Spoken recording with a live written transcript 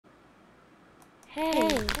Hey,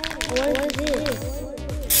 what is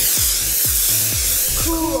this?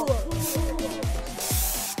 Cool.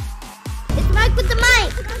 It's Mike with the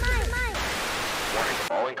mic. Warning, the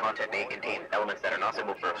following content may contain elements that are not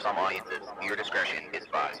suitable for some audiences. Your discretion is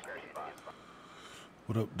advised.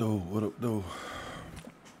 What up, though? What up, though?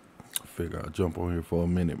 I figure I'll jump on here for a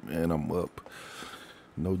minute, man. I'm up.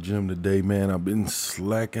 No gym today, man. I've been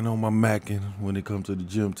slacking on my macking when it comes to the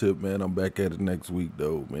gym tip, man. I'm back at it next week,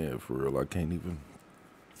 though, man. For real, I can't even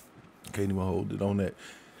hold it on that.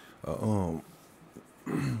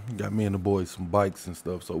 Got me and the boys some bikes and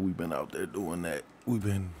stuff, so we've been out there doing that. We've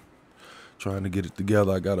been trying to get it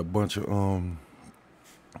together. I got a bunch of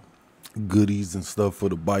goodies and stuff for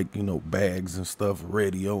the bike, you know, bags and stuff,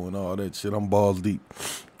 radio and all that shit. I'm balls deep.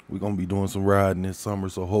 We're gonna be doing some riding this summer,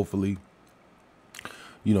 so hopefully,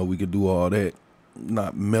 you know, we could do all that,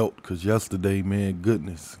 not melt, because yesterday, man,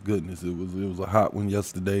 goodness, it was a hot one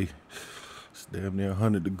yesterday. It's damn near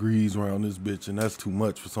 100 degrees around this bitch, and that's too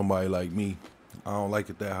much for somebody like me. I don't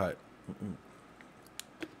like it that hot.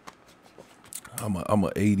 I'm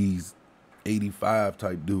a 80s, 85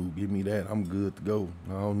 type dude. Give me that. I'm good to go.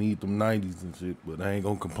 I don't need them 90s and shit, but I ain't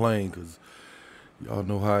gonna complain, because y'all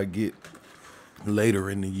know how I get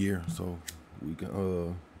later in the year, so we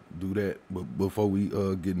can do that. But before we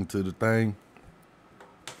get into the thing,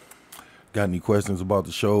 got any questions about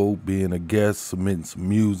the show, being a guest, submitting some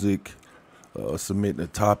music, submitting a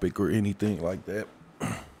topic or anything like that?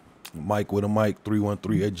 Mike with a mic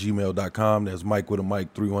 313 at gmail.com. That's Mike with a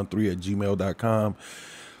mic 313 at gmail.com.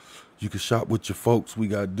 You can shop with your folks. We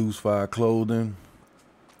got Deuce Fire Clothing.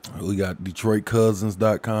 We got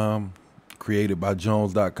DetroitCousins.com,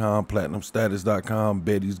 CreatedByJones.com, PlatinumStatus.com,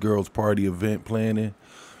 Betty's Girls Party Event Planning.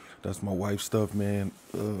 That's my wife's stuff, man.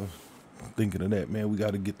 Thinking of that, man. We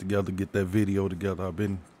got to get together, get that video together.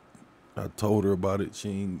 I told her about it. She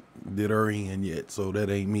ain't did her end yet, so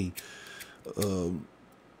that ain't me.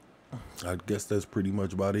 I guess that's pretty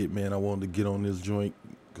much about it, man. I wanted to get on this joint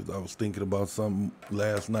because I was thinking about something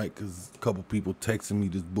last night, because a couple people texting me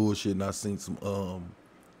this bullshit, and I seen some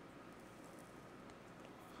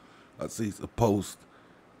I see a post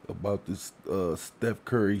about this Steph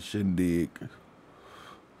Curry shindig,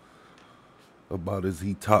 about is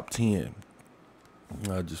he top 10.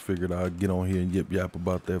 I just figured I'd get on here and yap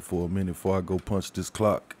about that for a minute before I go punch this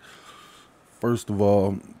clock. First of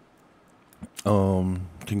all,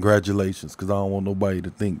 congratulations, because I don't want nobody to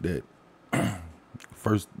think that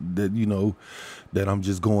first that, you know, that I'm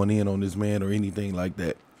just going in on this man or anything like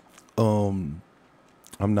that. I'm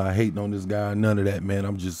not hating on this guy, none of that, man.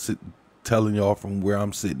 I'm just telling y'all from where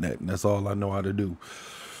I'm sitting at, and that's all I know how to do.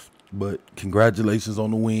 But congratulations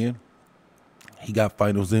on the win. He got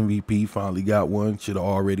Finals MVP, finally got one. Should have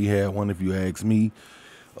already had one if you ask me.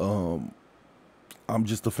 I'm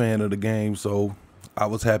just a fan of the game, so I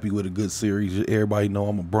was happy with a good series. Everybody know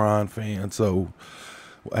I'm a Bron fan, so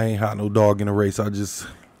I ain't had no dog in the race. I just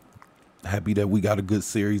happy that we got a good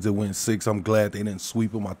series. It went 6. I'm glad they didn't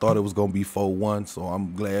sweep them. I thought it was going to be 4-1, so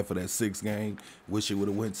I'm glad for that 6th game. Wish it would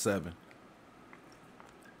have went 7.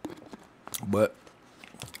 But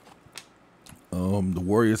the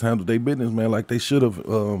Warriors handled their business, man, like they should have.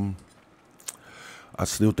 I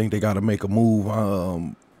still think they got to make a move.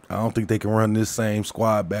 I don't think they can run this same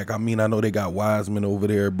squad back. I mean, I know they got Wiseman over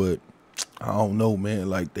there, but I don't know, man.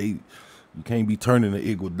 Like, you can't be turning to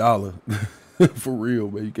Iguodala. For real,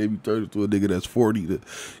 man. You can't be turning to a nigga that's 40 to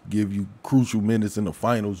give you crucial minutes in the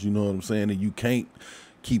finals, you know what I'm saying? And you can't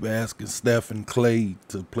keep asking Steph and Clay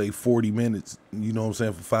to play 40 minutes, you know what I'm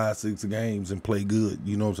saying, for 5-6 games and play good.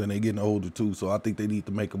 You know what I'm saying? They getting older, too. So I think they need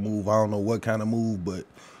to make a move. I don't know what kind of move, but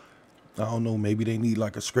I don't know. Maybe they need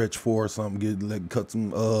like a stretch 4 or something.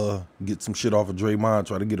 Get some shit off of Draymond.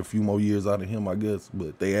 Try to get a few more years out of him, I guess.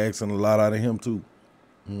 But they asking a lot out of him too.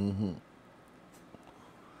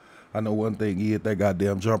 I know one thing. He hit that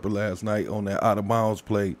goddamn jumper last night on that out of bounds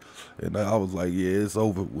play, and I was like, yeah, it's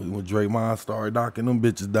over. When Draymond started knocking them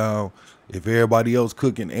bitches down, if everybody else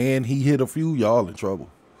cooking and he hit a few, y'all in trouble.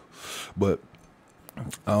 But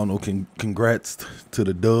I don't know. Congrats to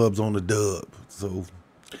the Dubs on the dub. So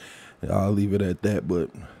I'll leave it at that. But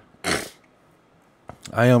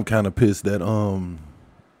I am kind of pissed that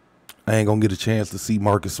I ain't gonna get a chance to see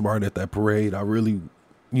Marcus Smart at that parade. I really,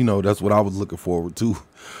 you know, that's what I was looking forward to.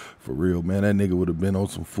 For real, man. That nigga would have been on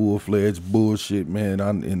some full-fledged bullshit, man.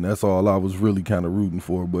 And that's all I was really kind of rooting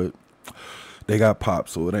for. But they got popped,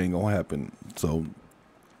 so it ain't gonna happen. So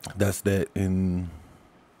that's that. And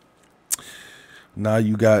now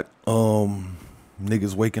you got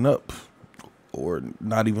niggas waking up or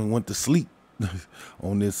not even went to sleep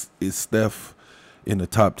on this. Is Steph in the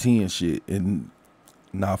top 10 shit? And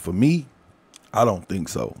now for me, I don't think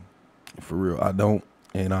so. For real, I don't.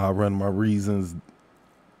 And I'll run my reasons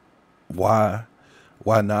why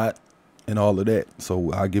not, and all of that.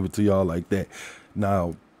 So I'll give it to y'all like that.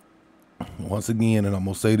 Now, once again, and I'm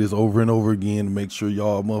going to say this over and over again to make sure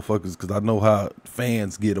y'all motherfuckers, because I know how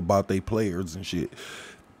fans get about their players and shit.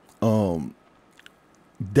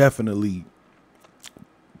 Definitely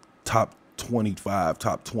top 25,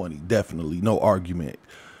 top 20, definitely, no argument.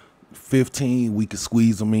 15, we could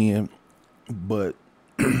squeeze them in, but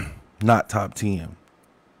not top 10.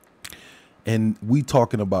 And we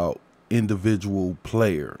talking about individual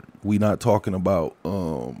player. We not talking about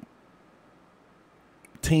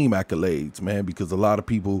team accolades, man, because a lot of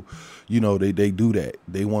people, you know, they do that.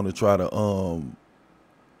 They want to try to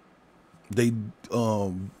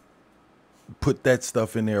put that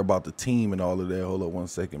stuff in there about the team and all of that. Hold up 1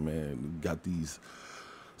 second, man. We got these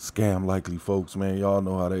scam likely folks, man. Y'all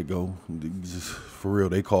know how they go. Just for real,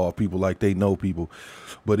 they call people like they know people.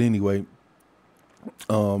 But anyway,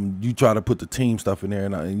 you try to put the team stuff in there,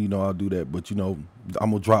 and you know I'll do that. But you know,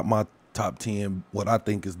 I'm gonna drop my top 10, what I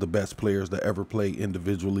think is the best players to ever play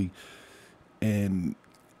individually, and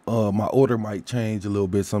my order might change a little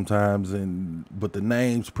bit sometimes, but the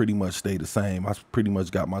names pretty much stay the same. I pretty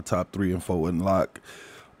much got my top 3 and 4 in lock.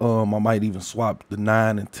 I might even swap the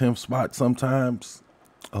 9 and 10th spot sometimes,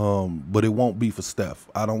 but it won't be for Steph.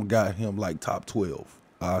 I don't got him like top 12.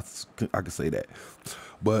 I can say that,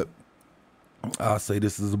 but I'll say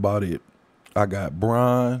this is about it. I got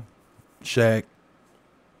Bron, Shaq,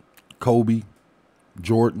 Kobe,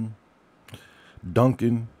 Jordan,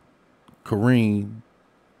 Duncan, Kareem,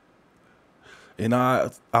 and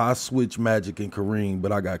I switch Magic and Kareem,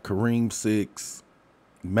 but I got Kareem 6,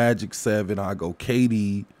 Magic 7. I go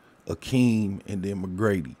KD, Akeem, and then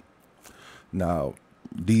McGrady. Now,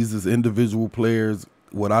 these is individual players.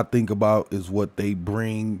 What I think about is what they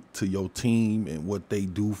bring to your team and what they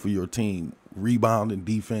do for your team. Rebounding,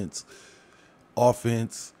 defense,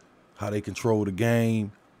 offense, how they control the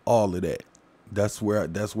game, all of that. That's where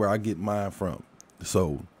I get mine from.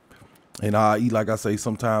 So, and like I say,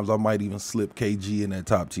 sometimes I might even slip KG in that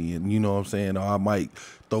top 10. You know what I'm saying? Or I might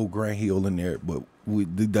throw Grant Hill in there, but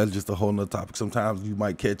that's just a whole nother topic. Sometimes you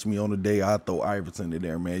might catch me on a day I throw Iverson in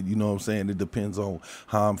there, man. You know what I'm saying? It depends on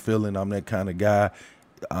how I'm feeling. I'm that kind of guy.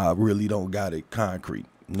 I really don't got it concrete.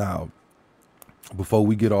 Now, before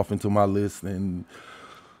we get off into my list and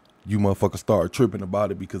you motherfuckers start tripping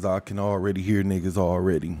about it, because I can already hear niggas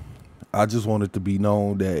already, I just want it to be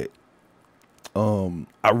known that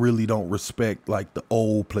I really don't respect like the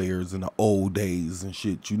old players in the old days and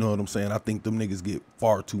shit. You know what I'm saying? I think them niggas get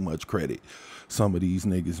far too much credit. Some of these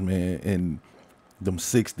niggas, man, and them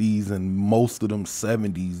 60s and most of them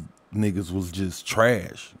 70s niggas was just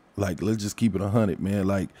trash. Like, let's just keep it 100, man.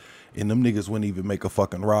 Like, and them niggas wouldn't even make a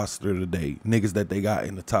fucking roster today. Niggas that they got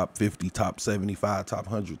in the top 50, top 75, top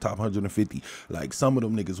 100, top 150. Like, some of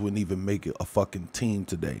them niggas wouldn't even make it a fucking team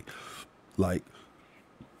today. Like,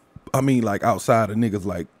 I mean, like, outside of niggas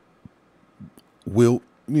like Wilt,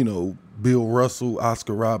 you know, Bill Russell,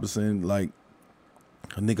 Oscar Robertson, like,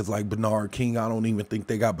 niggas like Bernard King. I don't even think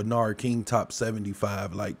they got Bernard King top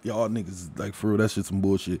 75. Like, y'all niggas, like, for real, that shit some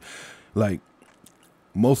bullshit. Like,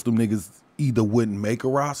 most of them niggas either wouldn't make a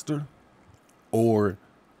roster or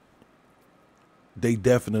they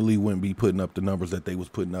definitely wouldn't be putting up the numbers that they was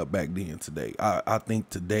putting up back then today. I think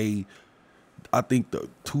today, I think the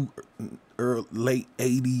late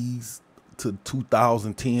 80s to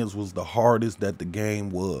 2010s was the hardest that the game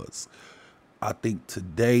was. I think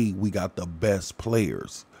today we got the best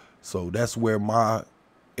players. So that's where my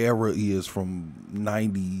era is, from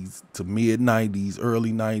 90s to mid 90s,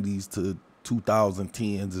 early 90s to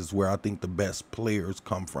 2010s is where I think the best players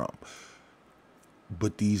come from.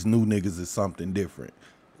 But these new niggas is something different.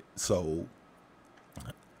 So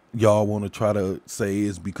y'all want to try to say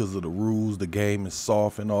it's because of the rules, the game is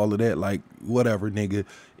soft and all of that. Like, whatever, nigga.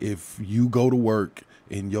 If you go to work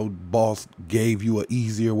and your boss gave you an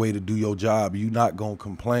easier way to do your job, you not gonna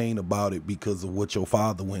complain about it because of what your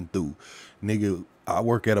father went through. Nigga, I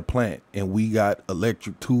work at a plant and we got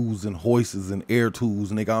electric tools and hoists and air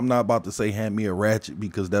tools. Nigga, I'm not about to say hand me a ratchet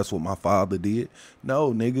because that's what my father did.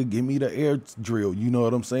 No, nigga, give me the air drill. You know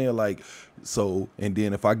what I'm saying? Like, so, and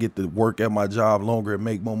then if I get to work at my job longer and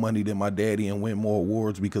make more money than my daddy and win more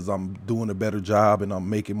awards because I'm doing a better job and I'm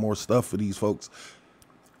making more stuff for these folks,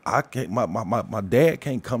 I can't, my dad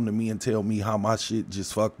can't come to me and tell me how my shit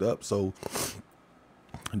just fucked up. So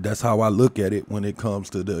that's how I look at it when it comes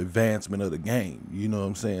to the advancement of the game. You know what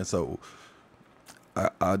I'm saying? So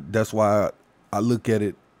I that's why I look at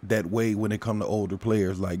it that way when it come to older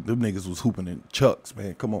players. Like, them niggas was hooping in chucks,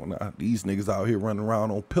 man. Come on now. These niggas out here running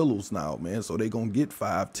around on pillows now, man. So they gonna get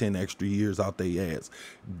 5, 10 extra years out their ass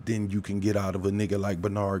than you can get out of a nigga like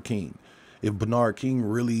Bernard King. If Bernard King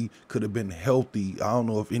really could have been healthy, I don't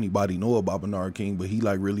know if anybody know about Bernard King, but he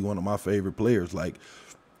like really one of my favorite players. Like,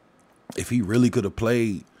 if he really could have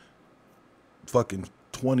played fucking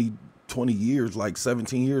 20 years, like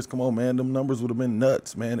 17 years, come on, man, them numbers would have been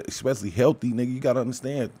nuts, man. Especially healthy, nigga. You gotta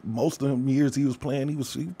understand, most of them years he was playing,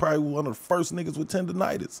 he probably one of the first niggas with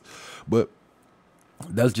tendonitis. But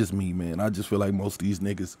that's just me, man. I just feel like most of these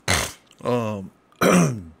niggas,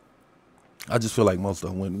 I just feel like most of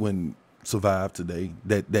them when survived today,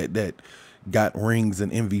 that got rings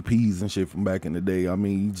and MVPs and shit from back in the day. I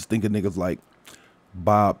mean, you just think of niggas like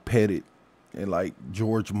Bob Pettit and like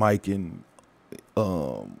George Mike and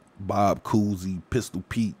Bob Cousy, Pistol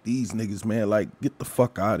Pete. These niggas, man, like, get the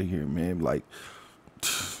fuck out of here, man. Like,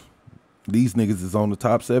 these niggas is on the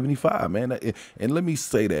top 75, man. And let me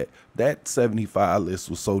say that 75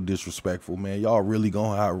 list was so disrespectful, man. Y'all really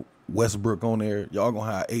gonna have Westbrook on there? Y'all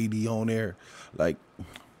gonna have AD on there? Like,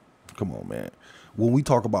 come on, man. When we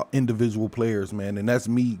talk about individual players, man, and that's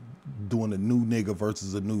me doing a new nigga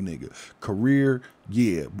versus a new nigga. Career,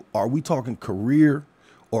 yeah. Are we talking career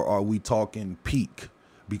or are we talking peak?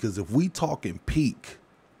 Because if we talking peak,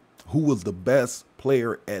 who was the best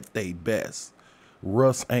player at their best?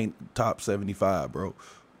 Russ ain't top 75, bro.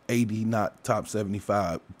 AD not top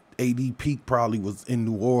 75. AD peak probably was in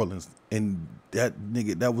New Orleans, and that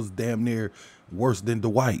nigga, that was damn near worse than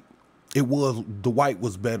Dwight. It was, Dwight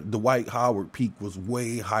was better. Dwight Howard peak was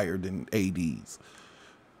way higher than AD's.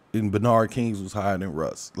 And Bernard King's was higher than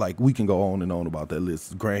Russ. Like, we can go on and on about that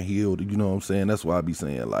list. Grant Hill, you know what I'm saying? That's why I be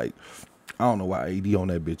saying, like, I don't know why AD on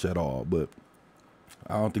that bitch at all, but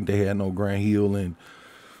I don't think they had no Grant Hill, and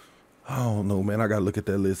I don't know, man. I gotta look at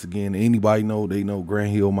that list again. Anybody know, they know Grant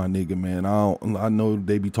Hill, my nigga, man. I know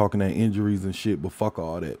they be talking that injuries and shit, but fuck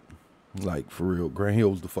all that. Like, for real, Grant Hill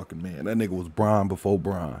was the fucking man. That nigga was Brian before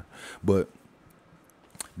Brian. But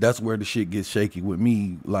that's where the shit gets shaky with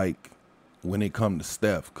me, like, when it come to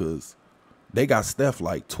Steph, because they got Steph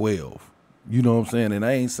like 12. You know what I'm saying? And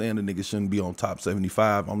I ain't saying the nigga shouldn't be on top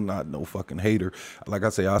 75. I'm not no fucking hater. Like I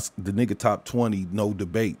say, the nigga top 20, no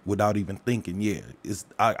debate, without even thinking. Yeah, it's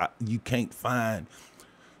you can't find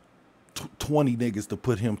 20 niggas to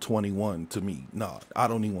put him 21 to me. Nah, I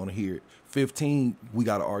don't even want to hear it. 15, we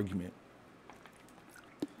got an argument.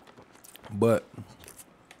 But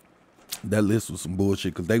that list was some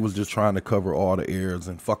bullshit, because they was just trying to cover all the errors,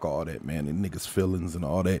 and fuck all that, man, and niggas' feelings and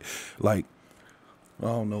all that. Like, I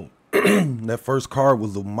don't know. That first car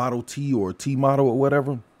was a Model T or a T model or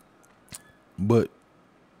whatever. But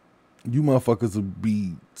you motherfuckers would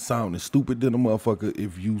be sounding stupid than a motherfucker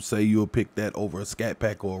if you say you'll pick that over a Scat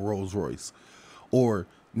Pack or a Rolls Royce. Or,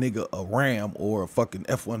 nigga, a Ram or a fucking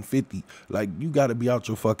F-150. Like, you gotta be out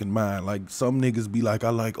your fucking mind. Like, some niggas be like, I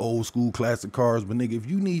like old school classic cars, but nigga, if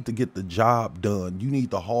you need to get the job done, you need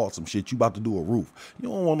to haul some shit, you about to do a roof, you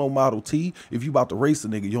don't want no Model T. If you about to race a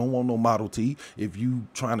nigga, you don't want no Model T. If you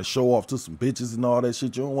trying to show off to some bitches and all that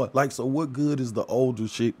shit, you don't want, like, so what good is the older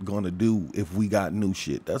shit gonna do if we got new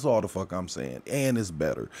shit? That's all the fuck I'm saying. And it's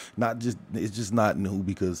better. Not just, it's just not new,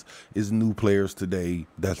 because it's new players today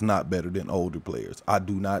that's not better than older players. I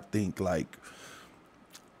do not think, like,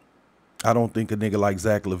 I don't think a nigga like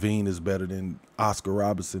Zach LaVine is better than Oscar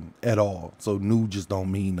Robertson at all. So new just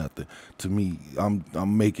don't mean nothing to me. I'm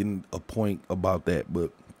making a point about that,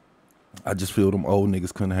 but I just feel them old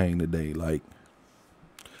niggas couldn't hang today. Like,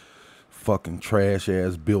 fucking trash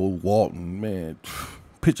ass Bill Walton, man.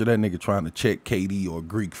 Picture that nigga trying to check KD or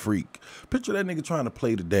Greek Freak. Picture that nigga trying to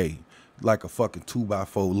play today like a fucking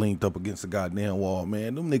 2x4 linked up against a goddamn wall,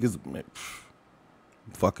 man. Them niggas, man,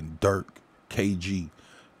 fucking Dirk, KG.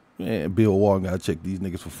 Man, Bill Walton gotta check these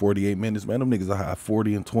niggas for 48 minutes, man. Them niggas are high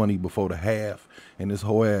 40 and 20 before the half, and this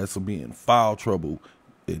whole ass will be in foul trouble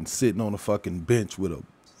and sitting on a fucking bench with a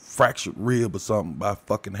fractured rib or something by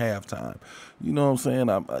fucking halftime. You know what I'm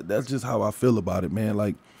saying? That's just how I feel about it, man.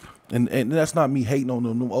 Like, and that's not me hating on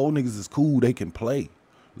them. Them old niggas is cool. They can play.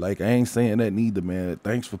 Like, I ain't saying that neither, man.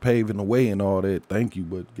 Thanks for paving the way and all that. Thank you,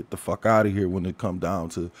 but get the fuck out of here when it come down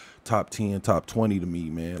to top 10, top 20 to me,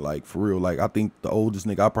 man. Like, for real. Like, I think the oldest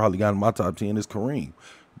nigga I probably got in my top 10 is Kareem.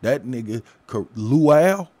 That nigga,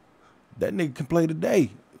 Luau, that nigga can play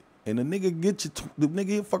today. And the nigga get you, the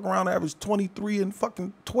nigga fuck around average 23 and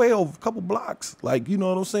fucking 12, a couple blocks. Like, you know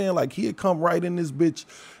what I'm saying? Like, he'd come right in this bitch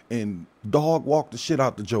and dog walk the shit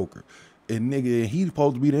out the Joker. And nigga, he's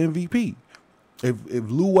supposed to be the MVP. If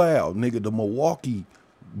Luau, nigga, the Milwaukee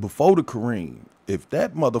before the Kareem, if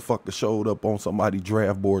that motherfucker showed up on somebody's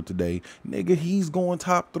draft board today, nigga, he's going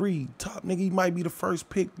top 3. Top nigga, he might be the first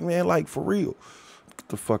pick, man, like for real. Get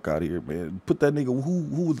the fuck out of here, man. Put that nigga, who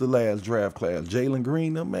was the last draft class? Jalen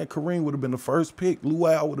Green, man, Kareem would have been the first pick.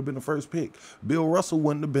 Luau would have been the first pick. Bill Russell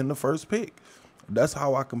wouldn't have been the first pick. That's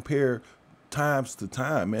how I compare times to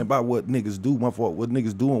time, man, by what niggas do, my fault, what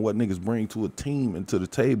niggas do and what niggas bring to a team and to the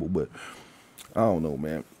table. But I don't know,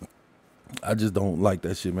 man. I just don't like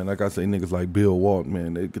that shit, man. Like I say, niggas like Bill Walton,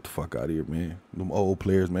 man, they get the fuck out of here, man. Them old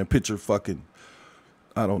players, man. Picture fucking,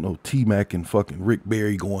 I don't know, T-Mac and fucking Rick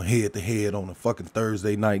Barry going head to head on a fucking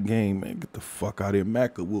Thursday night game, man. Get the fuck out of here.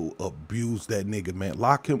 Mac will abuse that nigga, man.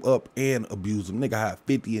 Lock him up and abuse him. Nigga had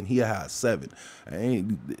 50 and he had 7.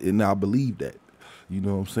 And I believe that. You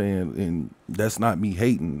know what I'm saying? And that's not me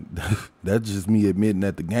hating. That's just me admitting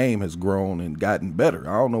that the game has grown and gotten better.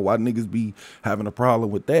 I don't know why niggas be having a problem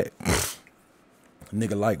with that.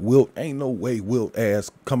 Nigga like Wilt, ain't no way Wilt ass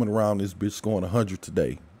coming around this bitch scoring 100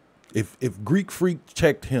 today. If Greek Freak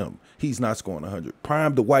checked him, he's not scoring 100.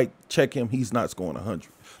 Prime the White check him, he's not scoring 100.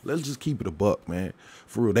 Let's just keep it a buck, man.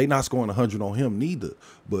 For real, they not scoring 100 on him neither.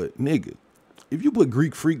 But nigga, if you put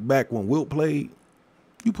Greek Freak back when Wilt played,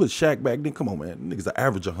 you put Shaq back then, come on, man. Niggas are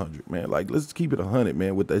average 100, man. Like, let's keep it 100,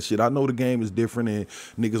 man, with that shit. I know the game is different and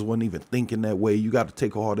niggas wasn't even thinking that way. You got to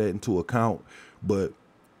take all that into account. But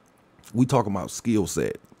we talking about skill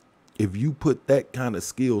set. If you put that kind of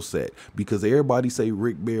skill set, because everybody say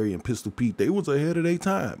Rick Barry and Pistol Pete, they was ahead of their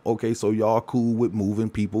time. Okay, so y'all cool with moving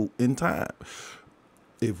people in time.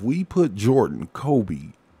 If we put Jordan, Kobe,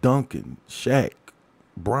 Duncan, Shaq,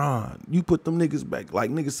 Bron, you put them niggas back.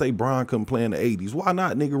 Like niggas say Bron couldn't play in the 80s. Why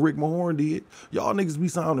not? Nigga, Rick Mahorn did. Y'all niggas be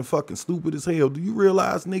sounding fucking stupid as hell. Do you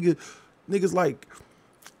realize, niggas like,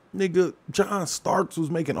 nigga, John Starks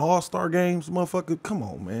was making all-star games, motherfucker? Come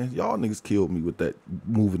on, man. Y'all niggas killed me with that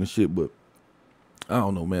moving and shit, but I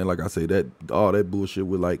don't know, man. Like I say, that all that bullshit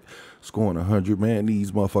with like scoring 100, man,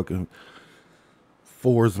 these motherfucking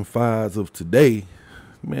 4s and 5s of today,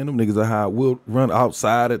 man, them niggas are how Wilt run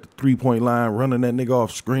outside at the 3-point line, running that nigga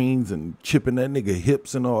off screens and chipping that nigga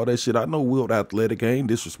hips and all that shit. I know Wilt athletic, I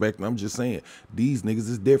ain't disrespecting. I'm just saying these niggas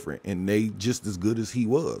is different and they just as good as he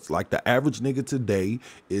was. Like the average nigga today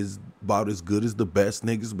is about as good as the best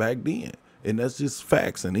niggas back then. And that's just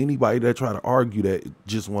facts. And anybody that try to argue that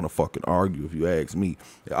just want to fucking argue, if you ask me.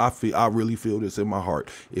 I really feel this in my heart.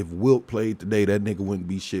 If Wilt played today, that nigga wouldn't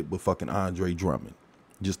be shit but fucking Andre Drummond.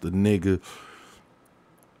 Just a nigga,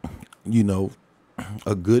 you know,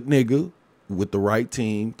 a good nigga with the right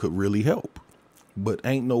team could really help. But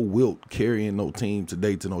ain't no Wilt carrying no team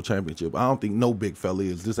today to no championship. I don't think no big fella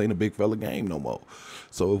is. This ain't a big fella game no more.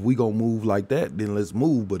 So if we gonna move like that, then let's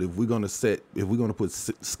move. But if we're gonna put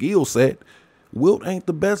skill set, Wilt ain't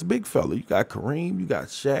the best big fella. You got Kareem, you got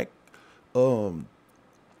Shaq. Nigga,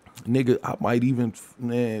 I might even,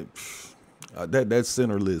 man, that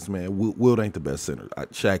center list, man. Wilt ain't the best center.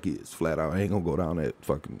 Shaq is, flat out. I ain't gonna go down that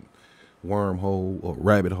fucking wormhole or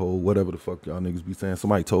rabbit hole, whatever the fuck y'all niggas be saying.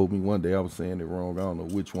 Somebody told me one day I was saying it wrong. I don't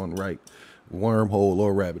know which one right. Wormhole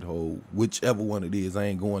or rabbit hole, whichever one it is, I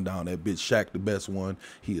ain't going down that bitch. Shaq the best one.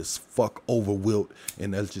 He is fuck over Wilt,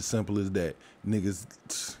 and that's just simple as that. Niggas,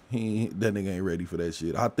 that nigga ain't ready for that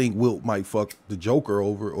shit. I think Wilt might fuck the Joker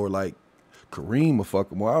over, or like Kareem will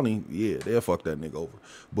fuck him. Well, I don't even, yeah, they'll fuck that nigga over.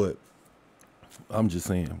 But I'm just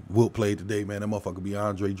saying, Wilt played today, man. That motherfucker be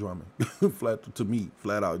Andre Drummond. Flat to me,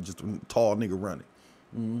 flat out, just a tall nigga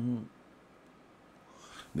running.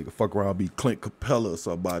 Nigga fuck around, be Clint Capella or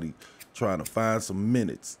somebody trying to find some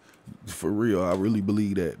minutes. For real, I really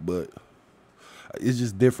believe that. But it's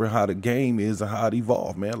just different how the game is and how it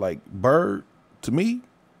evolved, man. Like Bird, to me,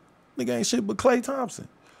 nigga ain't shit but Klay Thompson.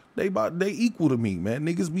 They equal to me, man.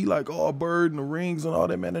 Niggas be like, oh, Bird and the rings and all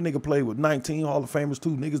that, man. That nigga played with 19 Hall of Famers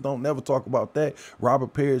too. Niggas don't never talk about that.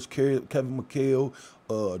 Robert Parrish, Kevin McHale,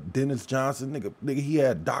 Dennis Johnson, nigga, he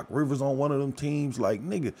had Doc Rivers on one of them teams. Like,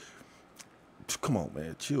 nigga, come on,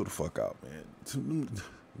 man. Chill the fuck out, man.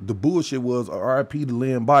 The bullshit was RIP to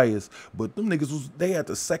Lynn Bias, but them niggas they had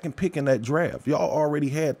the second pick in that draft. Y'all already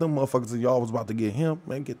had them motherfuckers and y'all was about to get him.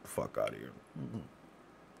 Man, get the fuck out of here.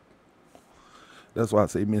 That's why I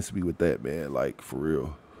say miss me with that, man. Like, for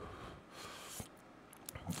real.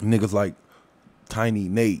 Niggas like Tiny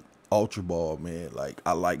Nate, Ultra Ball, man. Like,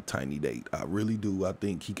 I like Tiny Nate. I really do. I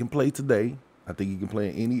think he can play today. I think he can play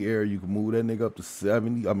in any area. You can move that nigga up to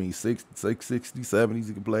 70. I mean, 60, 70s.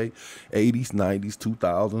 He can play 80s, 90s,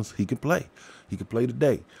 2000s. He can play. He can play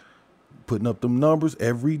today. Putting up them numbers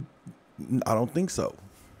I don't think so.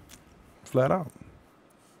 Flat out.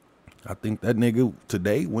 I think that nigga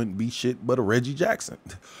today wouldn't be shit but a Reggie Jackson,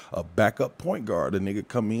 a backup point guard. A nigga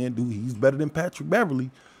come in, he's better than Patrick Beverly,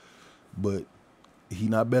 but he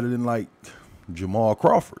not better than like Jamal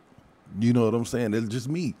Crawford. You know what I'm saying? That's just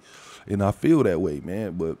me. And I feel that way,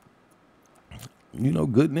 man. But, you know,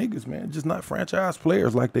 good niggas, man, just not franchise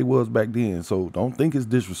players like they was back then. So don't think it's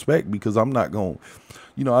disrespect, because I'm not going to,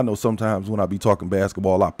 you know, I know sometimes when I be talking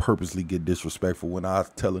basketball, I purposely get disrespectful when I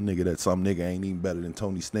tell a nigga that some nigga ain't even better than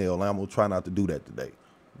Tony Snell. And I'm going to try not to do that today.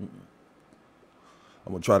 I'm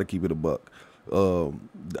going to try to keep it a buck.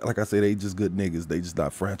 Like I say, they just good niggas. They just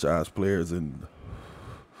not franchise players, and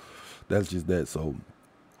that's just that. So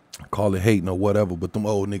call it hating or whatever, but them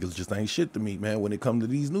old niggas just ain't shit to me, man, when it come to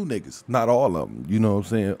these new niggas. Not all of them, you know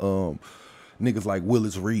what I'm saying? Niggas like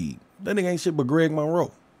Willis Reed. That nigga ain't shit but Greg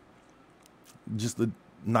Monroe. Just a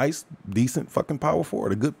nice, decent fucking power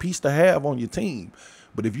forward. A good piece to have on your team.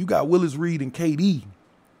 But if you got Willis Reed and KD,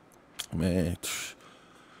 man,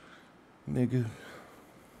 nigga,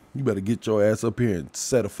 you better get your ass up here and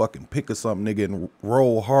set a fucking pick or something, nigga, and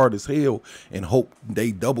roll hard as hell and hope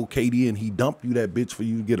they double KD and he dump you that bitch for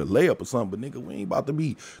you to get a layup or something. But, nigga, we ain't about to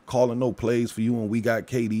be calling no plays for you when we got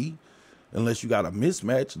KD. Unless you got a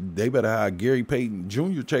mismatch, they better have Gary Payton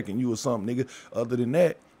Jr. checking you or something, nigga. Other than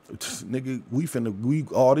that, nigga, we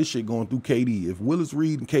all this shit going through KD. If Willis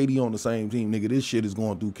Reed and KD on the same team, nigga, this shit is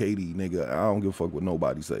going through KD, nigga. I don't give a fuck what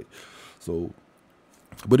nobody say. So,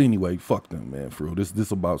 but anyway, fuck them, man, for real.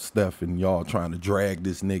 This about Steph and y'all trying to drag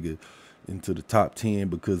this nigga into the top 10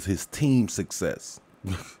 because his team success.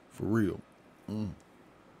 For real. And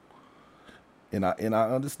I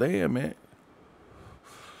understand, man.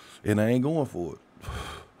 And I ain't going for it.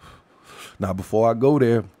 Now, before I go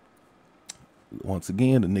there, once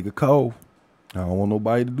again, the nigga Cole. I don't want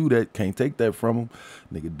nobody to do that. Can't take that from him.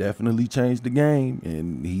 Nigga definitely changed the game,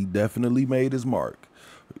 and he definitely made his mark.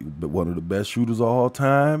 But one of the best shooters of all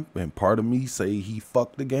time, and part of me say he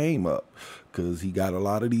fucked the game up, because he got a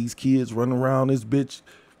lot of these kids running around this bitch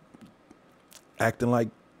acting like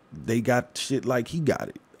they got shit like he got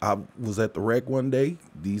it. I was at the rec one day.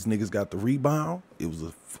 These niggas got the rebound. It was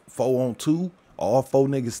a 4-on-2. All 4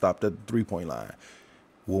 niggas stopped at the 3-point line.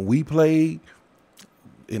 When we played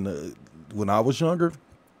when I was younger,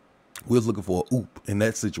 we was looking for a oop in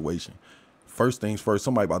that situation. First things first,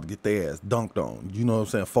 somebody about to get their ass dunked on. You know what I'm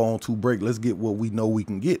saying? 4-on-2 break. Let's get what we know we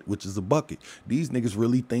can get, which is a bucket. These niggas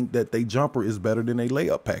really think that they jumper is better than a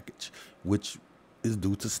layup package, which is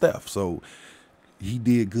due to Steph. So he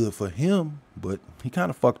did good for him, but he kind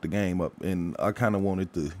of fucked the game up. And I kind of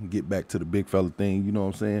wanted to get back to the big fella thing, you know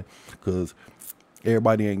what I'm saying? Because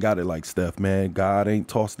everybody ain't got it like Steph, man. God ain't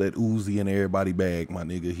tossed that Uzi in everybody's bag, my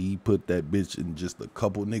nigga. He put that bitch in just a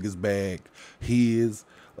couple niggas' bag. His,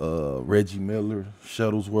 Reggie Miller,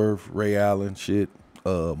 Shuttlesworth, Ray Allen, shit.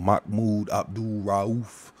 Mahmoud Abdul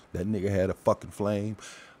Rauf. That nigga had a fucking flame.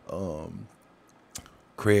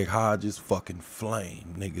 Craig Hodges, fucking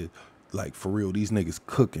flame, nigga. Like, for real, these niggas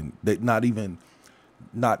cooking. They not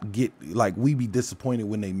get, like, we be disappointed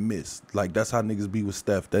when they miss. Like, that's how niggas be with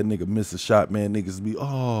Steph. That nigga miss a shot, man. Niggas be,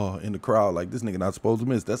 in the crowd, like, this nigga not supposed to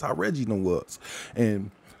miss. That's how Reggie done was. And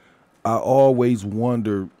I always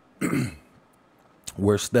wonder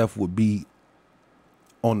where Steph would be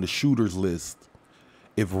on the shooters list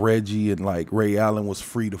if Reggie and, like, Ray Allen was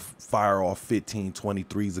free to fire off 15,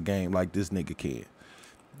 23s a game like this nigga can.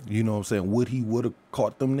 You know what I'm saying? Would have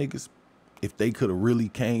caught them niggas? If they could have really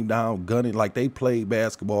came down gunning, like they played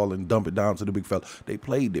basketball and dump it down to the big fella. They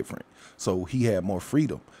played different. So he had more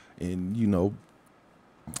freedom. And, you know,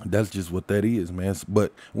 that's just what that is, man.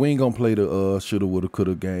 But we ain't gonna play the shoulda, woulda,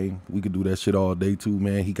 coulda game. We could do that shit all day too,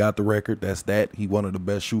 man. He got the record. That's that. He one of the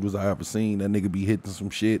best shooters I ever seen. That nigga be hitting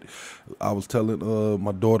some shit. I was telling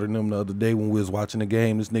my daughter and them the other day when we was watching the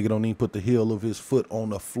game, this nigga don't even put the heel of his foot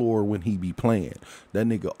on the floor when he be playing. That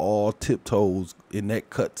nigga all tiptoes, and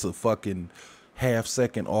that cuts a fucking half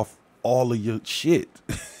second off all of your shit.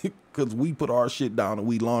 Cause we put our shit down and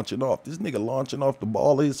we launching off. This nigga launching off the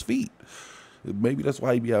ball of his feet. Maybe that's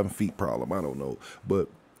why he be having feet problem. I don't know. But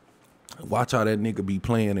watch how that nigga be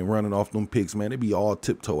playing and running off them picks, man. It be all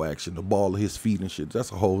tiptoe action, the ball of his feet and shit.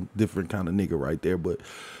 That's a whole different kind of nigga right there. But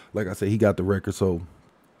like I said, he got the record, so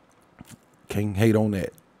can't hate on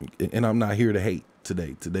that. And I'm not here to hate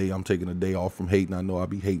today. Today I'm taking a day off from hating. I know I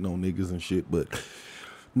be hating on niggas and shit, but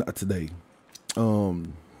not today.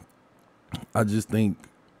 I just think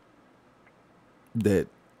that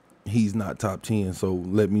he's not top 10, so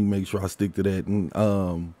let me make sure I stick to that.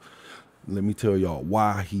 And let me tell y'all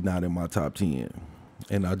why he not in my top 10.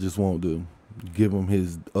 And I just want to give him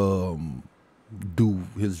his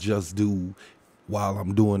just due while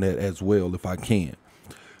I'm doing that as well, if I can.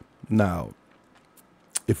 Now,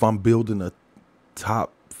 if I'm building a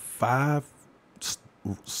top 5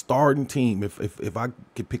 starting team, if I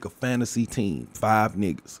could pick a fantasy team, 5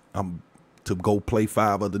 niggas, I'm to go play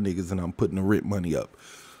 5 other niggas, and I'm putting the rent money up.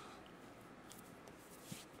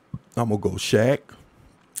 I'm gonna go Shaq,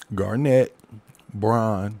 Garnett,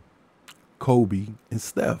 Bron, Kobe, and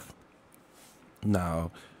Steph. Now,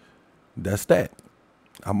 that's that.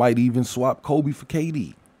 I might even swap Kobe for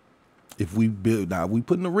KD. If we build, now we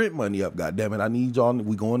putting the rent money up, goddamn it. I need y'all,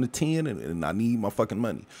 we going to 10 and I need my fucking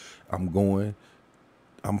money. I'm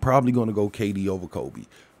probably going to go KD over Kobe.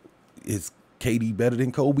 Is KD better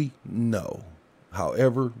than Kobe? No.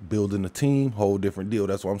 However, building a team, whole different deal.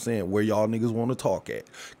 That's what I'm saying. Where y'all niggas want to talk at.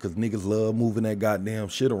 Because niggas love moving that goddamn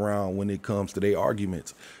shit around when it comes to their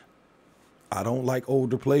arguments. I don't like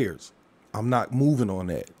older players. I'm not moving on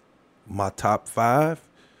that. My top 5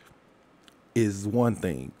 is one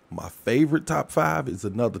thing. My favorite top 5 is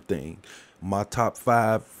another thing. My top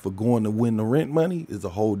 5 for going to win the rent money is a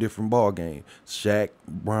whole different ball game. Shaq,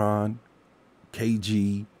 Bron,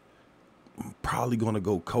 KG, I'm probably going to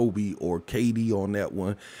go Kobe or KD on that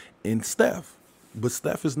one, and Steph. But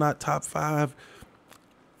Steph is not top 5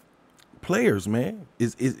 players, man.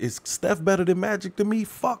 Is Steph better than Magic to me?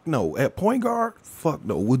 Fuck no. At point guard? Fuck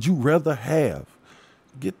no. Would you rather have?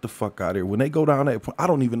 Get the fuck out of here. When they go down that point, I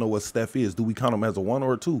don't even know what Steph is. Do we count him as a 1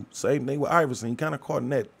 or a 2? Same thing with Iverson. He kind of caught in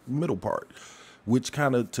that middle part, which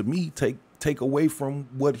kind of, to me, take away from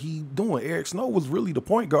what he doing. Eric Snow was really the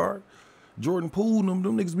point guard. Jordan Poole, them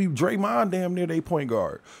niggas be Draymond damn near they point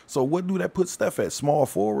guard. So what do that put Steph at? Small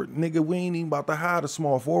forward? Nigga, we ain't even about to hide a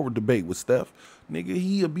small forward debate with Steph. Nigga,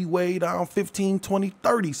 he'll be way down 15, 20,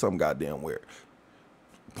 30 some goddamn where.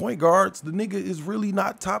 Point guards, the nigga is really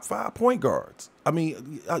not top 5 point guards. I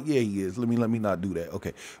mean, yeah, he is. Let me not do that.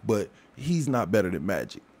 Okay. But he's not better than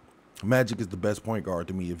Magic. Magic is the best point guard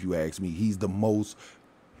to me, if you ask me. He's the most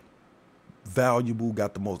valuable,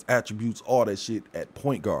 got the most attributes, all that shit at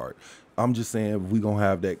point guard. I'm just saying, we gonna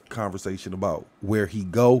have that conversation about where he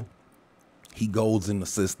goes in the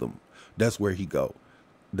system. That's where he go.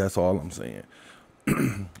 That's all I'm saying.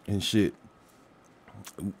 And shit,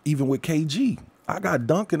 even with KG, I got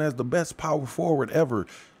Duncan as the best power forward ever.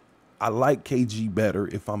 I like KG better.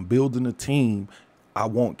 If I'm building a team, I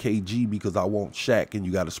want KG because I want Shaq, and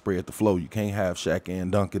you got to spread the flow. You can't have Shaq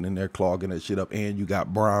and Duncan in there clogging that shit up, and you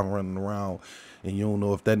got Brown running around, and you don't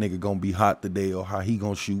know if that nigga gonna be hot today or how he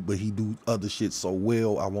gonna shoot, but he do other shit so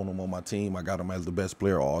well. I want him on my team. I got him as the best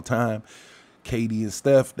player of all time. KD and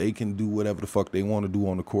Steph, they can do whatever the fuck they want to do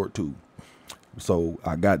on the court too. So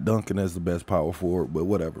I got Duncan as the best power forward, but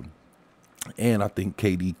whatever. And I think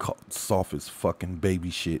KD soft as fucking baby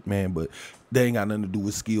shit, man. But they ain't got nothing to do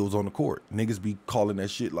with skills on the court. Niggas be calling that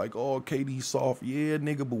shit like, oh, KD soft. Yeah,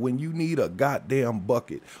 nigga, but when you need a goddamn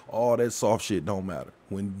bucket, all that soft shit don't matter.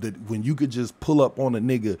 When you could just pull up on a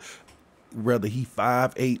nigga, whether he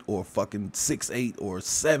 5'8" or fucking 6'8" or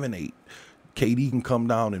 7'8", KD can come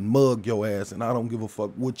down and mug your ass, and I don't give a fuck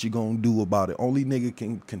what you gonna do about it. Only nigga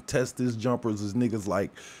can contest his jumpers is niggas like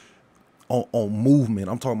on movement.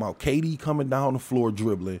 I'm talking about KD coming down the floor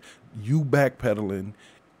dribbling, you backpedaling,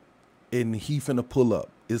 and he finna pull up.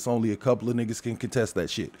 It's only a couple of niggas can contest that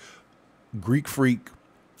shit. Greek Freak,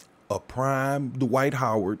 a prime Dwight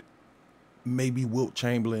Howard, maybe Wilt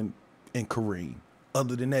Chamberlain, and Kareem.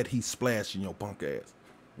 Other than that, he's splashing your punk ass.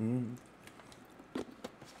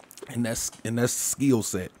 And that's skill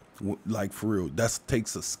set. Like, for real. That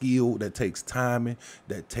takes a skill, that takes timing,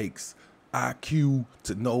 that takes IQ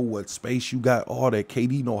to know what space you got. All that.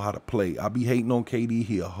 KD know how to play. I be hating on KD,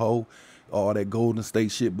 he a hoe, all that Golden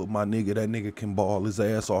State shit, but my nigga, that nigga can ball his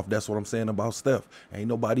ass off. That's what I'm saying about Steph. Ain't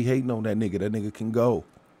nobody hating on that nigga. That nigga can go.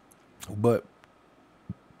 But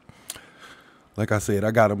like I said,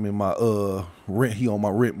 I got him in my he on my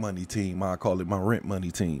rent money team. I call it my rent money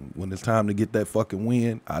team. When it's time to get that fucking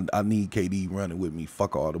win, I need KD running with me.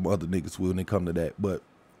 Fuck all them other niggas when they come to that. But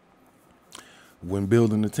when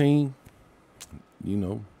building a team, you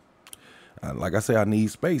know, like I said, I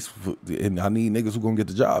need space and I need niggas who gonna get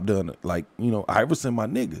the job done. Like, you know, Iverson, my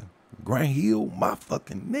nigga. Grant Hill, my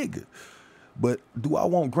fucking nigga. But do I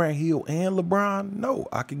want Grant Hill and LeBron? No,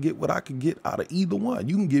 I can get what I can get out of either one.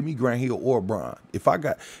 You can give me Grant Hill or Bron. If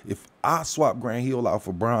I swap Grant Hill out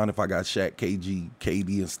for Bron, if I got Shaq, KG,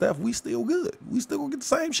 KD, and Steph, we still good. We still gonna get the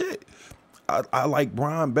same shit. I like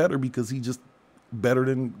Bron better because he just better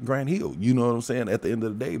than Grant Hill. You know what I'm saying? At the end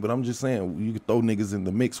of the day, but I'm just saying you can throw niggas in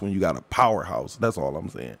the mix when you got a powerhouse. That's all I'm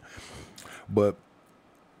saying. But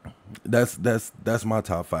that's my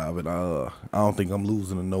top 5, and I don't think I'm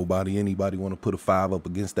losing to nobody. Anybody want to put a 5 up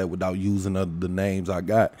against that without using the names I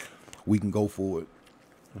got, we can go for it.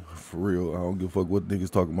 For real, I don't give a fuck what niggas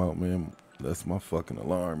talking about, man. That's my fucking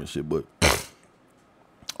alarm and shit. But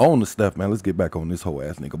on the Steph, man, let's get back on this whole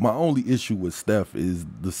ass nigga. My only issue with Steph is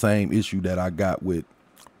the same issue that I got with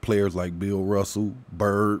players like Bill Russell,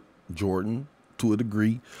 Bird, Jordan, to a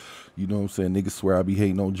degree. You know what I'm saying? Niggas swear I be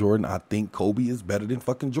hating on Jordan. I think Kobe is better than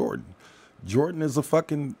fucking Jordan. Jordan is a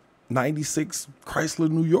fucking 96 Chrysler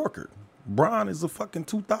New Yorker. Bron is a fucking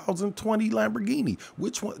 2020 Lamborghini.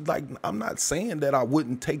 Which one? Like, I'm not saying that I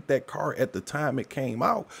wouldn't take that car at the time it came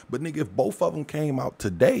out, but nigga, if both of them came out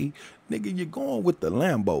today, nigga, you're going with the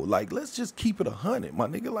Lambo. Like, let's just keep it 100, my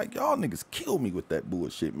nigga. Like, y'all niggas kill me with that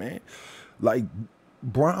bullshit, man. Like,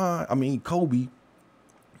 Kobe,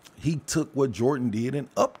 he took what Jordan did and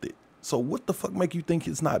upped it. So what the fuck make you think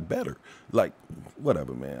it's not better? Like,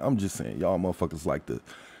 whatever, man. I'm just saying, y'all motherfuckers like to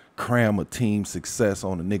cram a team success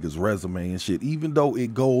on a nigga's resume and shit, even though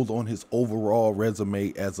it goes on his overall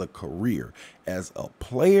resume as a career. As a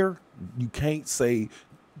player, you can't say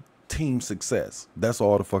team success. That's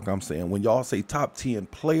all the fuck I'm saying. When y'all say top 10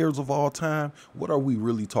 players of all time, what are we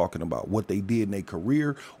really talking about? What they did in their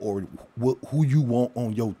career, or who you want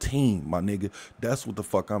on your team, my nigga? That's what the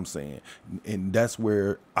fuck I'm saying. And that's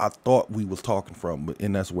where I thought we was talking from,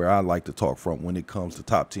 and that's where I like to talk from when it comes to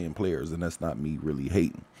top 10 players, and that's not me really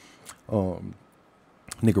hating.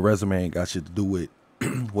 Nigga resume ain't got shit to do with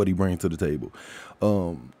what he brings to the table.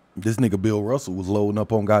 This nigga Bill Russell was loading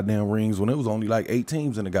up on goddamn rings when it was only like 8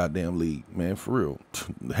 teams in the goddamn league, man, for real.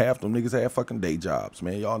 Half them niggas had fucking day jobs,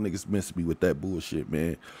 man. Y'all niggas miss me with that bullshit,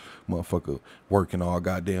 man. Motherfucker working all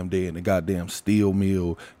goddamn day in the goddamn steel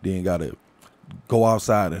mill, then gotta go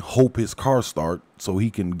outside and hope his car start so he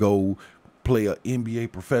can go play a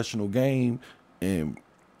NBA professional game, and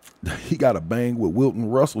he got a bang with Wilton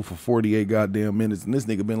Russell for 48 goddamn minutes, and this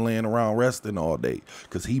nigga been laying around resting all day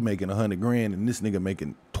because he making 100 grand and this nigga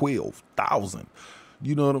making 12,000.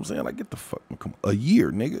 You know what I'm saying? Like, get the fuck, come on, a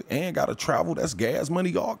year, nigga, and gotta travel. That's gas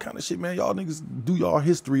money, all kind of shit, man. Y'all niggas do y'all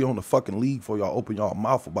history on the fucking league before y'all open y'all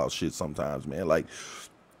mouth about shit sometimes, man. Like,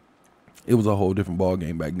 it was a whole different ball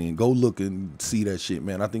game back then. Go look and see that shit,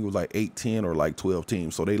 man. I think it was like 8, 10, or like 12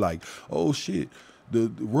 teams. So they like, oh shit, the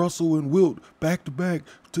Russell and Wilt back to back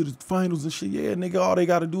to the finals and shit. Yeah, nigga, all they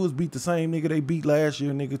gotta do is beat the same nigga they beat last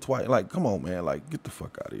year, nigga, twice. Like, come on, man. Like, get the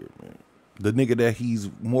fuck out of here, man. The nigga that he's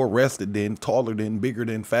more rested than, taller than, bigger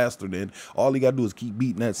than, faster than, all he gotta do is keep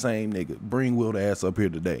beating that same nigga. Bring Wilt ass up here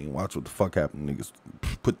today and watch what the fuck happen, niggas.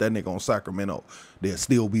 Put that nigga on Sacramento. They'll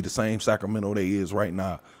still be the same Sacramento they is right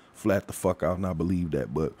now. Flat the fuck out, and I believe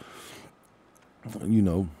that. But, you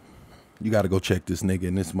know, you got to go check this nigga,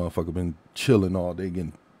 and this motherfucker been chilling all day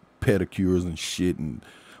getting pedicures and shit, and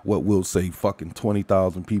what we'll say fucking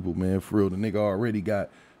 20,000 people, man. For real, the nigga already got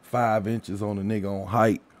 5 inches on the nigga on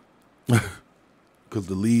height because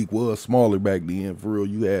the league was smaller back then. For real,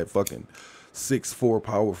 you had fucking 6'4"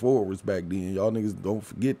 power forwards back then. Y'all niggas don't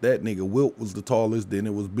forget that nigga Wilt was the tallest, then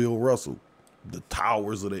it was Bill Russell. The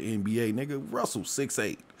towers of the NBA, nigga. Russell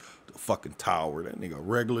 6'8", the fucking tower. That nigga,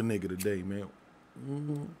 regular nigga today, man.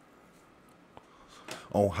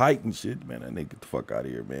 On height and shit, man. That nigga, get the fuck out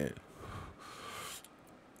of here, man.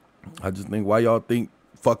 I just think, why y'all think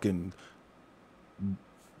fucking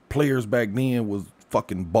players back then was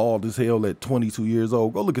fucking bald as hell at 22 years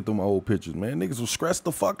old? Go look at them old pictures, man. Niggas was stressed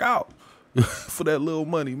the fuck out for that little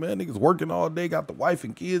money, man. Niggas working all day, got the wife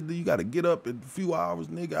and kids. Then you got to get up in a few hours,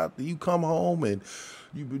 nigga, after you come home, and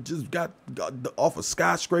you just got off a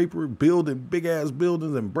skyscraper, building big ass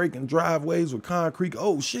buildings and breaking driveways with concrete.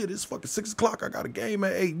 Oh shit, it's fucking 6 o'clock. I got a game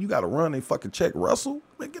at 8. You got to run and fucking check Russell.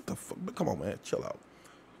 Man, get the fuck. Come on, man, chill out.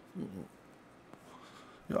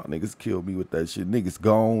 Y'all niggas killed me with that shit. Niggas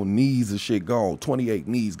gone, knees and shit gone. 28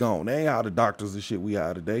 knees gone. They ain't how the doctors and shit we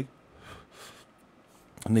had today.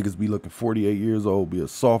 Niggas be looking 48 years old, be a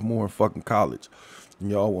sophomore in fucking college.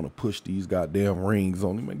 And y'all want to push these goddamn rings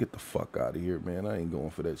on me. Man, get the fuck out of here, man. I ain't going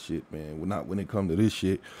for that shit, man. Well, not when it come to this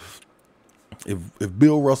shit. If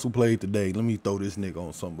Bill Russell played today, let me throw this nigga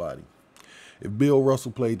on somebody. If Bill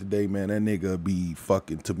Russell played today, man, that nigga be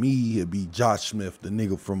fucking, to me, it'd be Josh Smith, the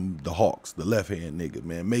nigga from the Hawks, the left-hand nigga,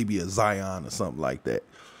 man. Maybe a Zion or something like that.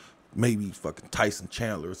 Maybe fucking Tyson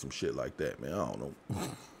Chandler or some shit like that, man. I don't know.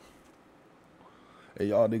 Hey,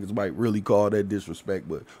 y'all niggas might really call that disrespect,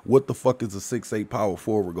 but what the fuck is a 6'8" power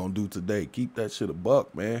forward gonna do today? Keep that shit a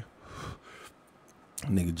buck, man.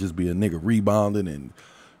 Nigga just be a nigga rebounding and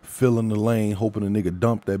filling the lane, hoping a nigga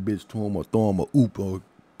dump that bitch to him or throw him a oop or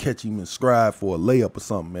catch him and scribe for a layup or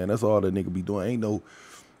something, man. That's all that nigga be doing. Ain't no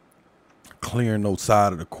clearing no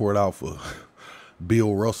side of the court out for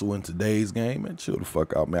Bill Russell in today's game, man. Chill the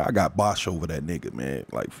fuck out, man. I got Bosch over that nigga, man.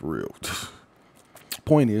 Like, for real.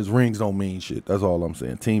 Point is, rings don't mean shit. That's all I'm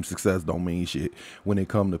saying. Team success don't mean shit when it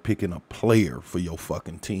come to picking a player for your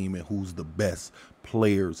fucking team and who's the best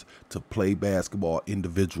players to play basketball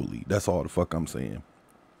individually. That's all the fuck I'm saying.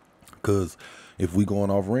 Because if we going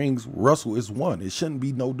off rings, Russell is 1. It shouldn't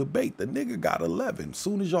be no debate. The nigga got 11.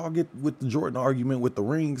 Soon as y'all get with the Jordan argument with the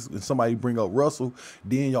rings and somebody bring up Russell,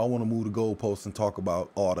 then y'all want to move the goalposts and talk about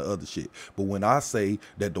all the other shit. But when I say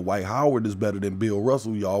that Dwight Howard is better than Bill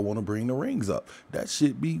Russell, y'all want to bring the rings up. That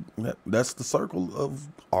shit be, that's the circle of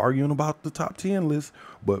arguing about the top 10 list.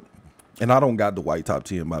 But, and I don't got Dwight top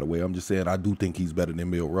 10, by the way. I'm just saying I do think he's better than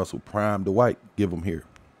Bill Russell. Prime Dwight, give him here.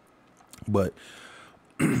 But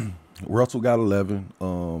Russell got 11.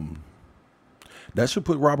 That should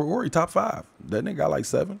put Robert Horry top 5. That nigga got like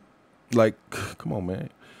 7. Like, come on, man.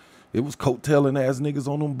 It was coattailing ass niggas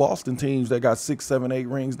on them Boston teams that got 6, 7, 8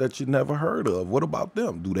 rings that you never heard of. What about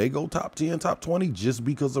them? Do they go top 10, top 20 just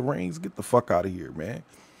because of rings? Get the fuck out of here, man.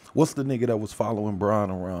 What's the nigga that was following Bron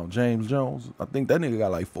around? James Jones? I think that nigga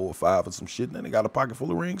got like 4 or 5 or some shit. And then they got a pocket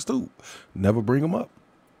full of rings too. Never bring them up.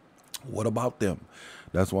 What about them?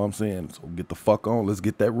 That's what I'm saying. So get the fuck on. Let's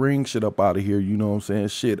get that ring shit up out of here. You know what I'm saying?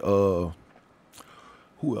 Shit, who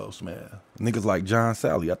else, man? Niggas like John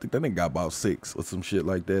Sally. I think that nigga got about 6 or some shit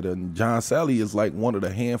like that. And John Sally is like one of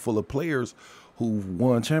the handful of players who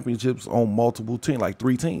won championships on multiple teams, like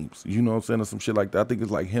 3 teams. You know what I'm saying? Or some shit like that. I think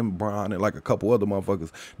it's like him, Bron, and like a couple other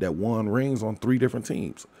motherfuckers that won rings on 3 different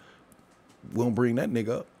teams. We don't bring that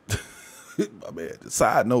nigga up. My man,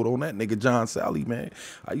 side note on that nigga, John Sally, man.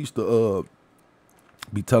 I used to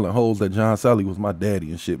be telling hoes that John Sally was my daddy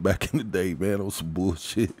and shit back in the day, man. That was some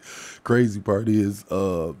bullshit. Crazy part is,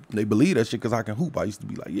 they believe that shit because I can hoop. I used to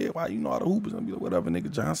be like, yeah, why you know how to hoop? And I'd be like, whatever,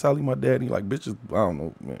 nigga. John Sally, my daddy. Like, bitches, I don't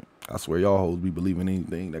know, man. I swear y'all hoes be believing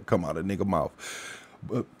anything that come out of nigga mouth.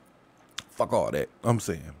 But fuck all that. I'm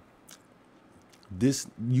saying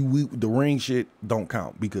the ring shit don't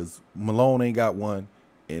count because Malone ain't got one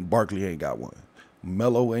and Barkley ain't got one.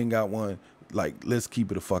 Melo ain't got one. Like, let's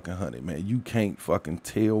keep it a fucking 100, man. You can't fucking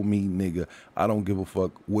tell me, nigga, I don't give a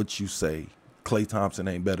fuck what you say. Klay Thompson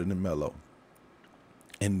ain't better than Melo.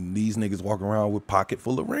 And these niggas walking around with pocket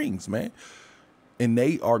full of rings, man. And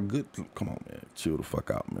they are good. Come on, man. Chill the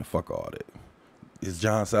fuck out, man. Fuck all that. Is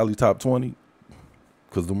John Sally top 20?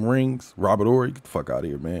 Because them rings, Robert Horry, get the fuck out of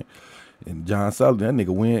here, man. And John Sally, that nigga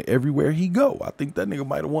win everywhere he go. I think that nigga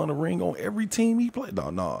might have won a ring on every team he played.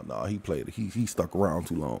 No, he played it. He stuck around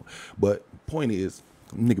too long. But point is,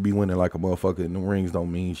 nigga be winning like a motherfucker, and the rings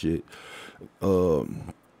don't mean shit. They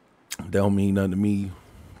don't mean nothing to me.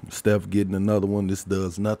 Steph getting another one, this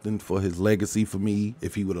does nothing for his legacy for me.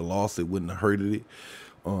 If he would have lost, it wouldn't have hurted it.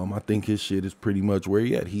 I think his shit is pretty much where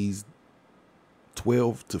he at. He's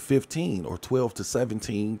 12 to 15 or 12 to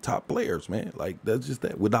 17 top players, man. Like, that's just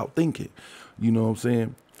that without thinking. You know what I'm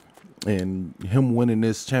saying? And him winning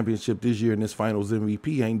this championship this year and this finals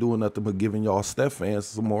MVP ain't doing nothing but giving y'all Steph fans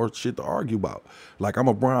some more shit to argue about. Like, I'm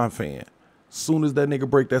a Bron fan. Soon as that nigga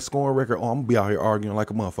break that scoring record, I'm gonna be out here arguing like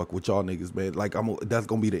a motherfucker with y'all niggas, man. Like, that's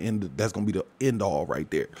gonna be the end. That's gonna be the end all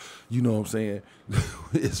right there. You know what I'm saying?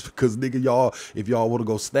 It's because, nigga, y'all, if y'all want to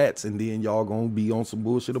go stats, and then y'all gonna be on some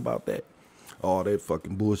bullshit about that. All that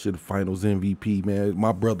fucking bullshit, finals MVP, man.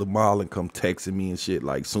 My brother Marlon come texting me and shit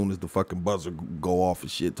like soon as the fucking buzzer go off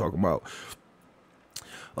and shit, talking about,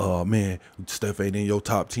 oh man, Steph ain't in your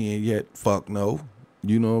top 10 yet. Fuck no.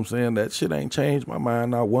 You know what I'm saying? That shit ain't changed my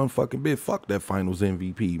mind not one fucking bit. Fuck that finals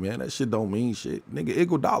MVP, man. That shit don't mean shit. Nigga,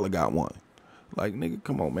 Iguodala got one. Like, nigga,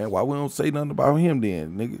 come on, man. Why we don't say nothing about him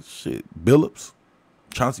then? Nigga, shit. Billups.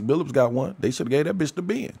 Chauncey Billups got one. They should have gave that bitch to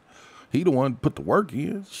Ben. He the one put the work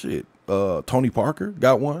in. Shit. Tony Parker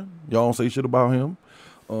got one. Y'all don't say shit about him.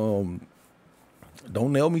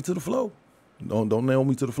 Don't nail me to the flow. Don't nail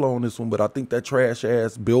me to the flow on this one. But I think that trash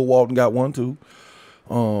ass Bill Walton got one too.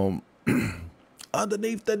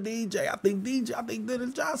 Underneath the DJ, I think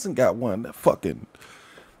Dennis Johnson got one. That fucking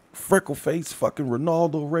freckle face, fucking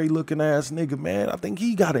Ronaldo Ray looking ass nigga, man. I think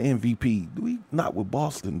he got an MVP. Not with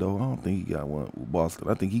Boston though. I don't think he got one with Boston.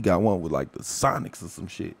 I think he got one with like the Sonics or some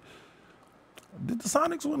shit. Did the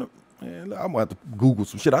Sonics win? Man, I'm gonna have to Google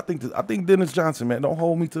some shit. I think Dennis Johnson, man. Don't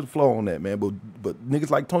hold me to the floor on that, man. But niggas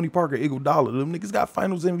like Tony Parker, Iguodala, them niggas got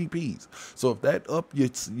Finals MVPs. So if that up your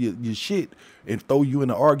shit and throw you in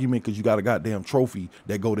the argument because you got a goddamn trophy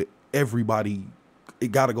that go to everybody,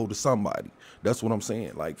 it gotta go to somebody. That's what I'm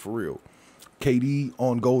saying. Like, for real, KD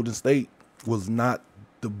on Golden State was not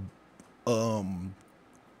the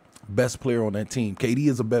best player on that team. KD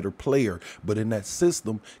is a better player, but in that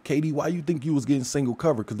system, KD, why you think you was getting single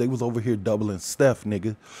covered? Because they was over here doubling Steph,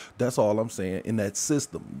 nigga. That's all I'm saying. In that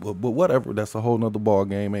system, but whatever. That's a whole nother ball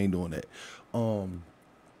game. Ain't doing that.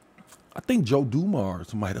 I think Joe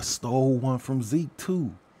Dumars might have stole one from Zeke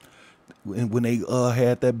too. When they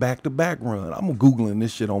had that back-to-back run. I'm Googling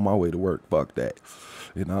this shit on my way to work. Fuck that.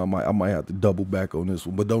 You know, I might have to double back on this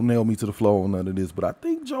one. But don't nail me to the floor on none of this. But I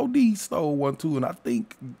think Joe D stole one too. And I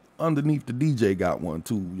think underneath the DJ got one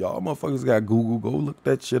too. Y'all motherfuckers got Google. Go look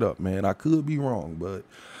that shit up, man. I could be wrong, but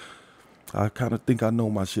I kind of think I know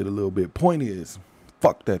my shit a little bit. Point is,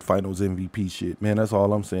 fuck that finals MVP shit, man. That's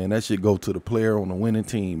all I'm saying. That shit go to the player on the winning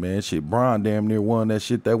team, man. Shit, Bron damn near won that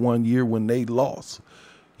shit that one year when they lost.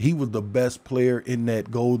 He was the best player in that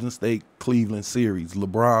Golden State Cleveland series.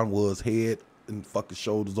 LeBron was head and fucking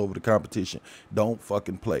shoulders over the competition. Don't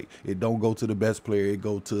fucking play. It don't go to the best player. It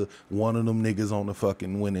go to one of them niggas on the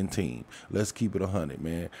fucking winning team. Let's keep it 100,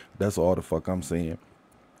 man. That's all the fuck I'm saying.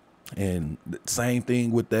 And the same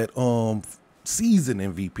thing with that season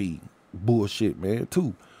MVP bullshit, man,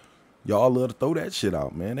 too. Y'all love to throw that shit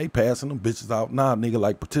out, man. They passing them bitches out. Nah, nigga,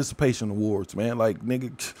 like participation awards, man. Like,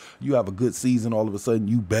 nigga, you have a good season, all of a sudden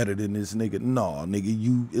you better than this nigga. Nah,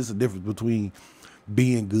 nigga, it's a difference between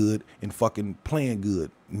being good and fucking playing good.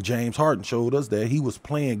 And James Harden showed us that he was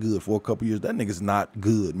playing good for a couple years. That nigga's not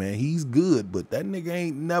good, man. He's good, but that nigga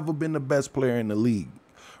ain't never been the best player in the league.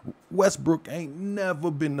 Westbrook ain't never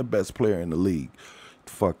been the best player in the league.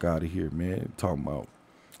 Fuck out of here, man. Talking about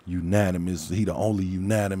unanimous, he the only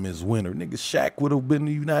unanimous winner. Nigga, Shaq would have been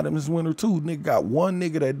the unanimous winner too. Nigga got one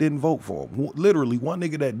nigga that didn't vote for him. Literally one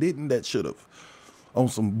nigga that didn't, that should have. On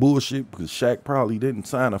some bullshit, because Shaq probably didn't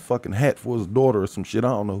sign a fucking hat for his daughter or some shit, I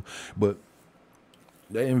don't know. But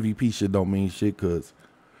that MVP shit don't mean shit, because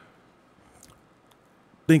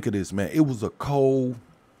think of this, man. It was a cold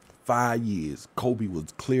 5 years. Kobe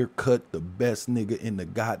was clear cut the best nigga in the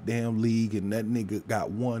goddamn league, and that nigga got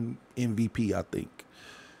one MVP, I think.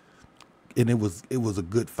 And it was a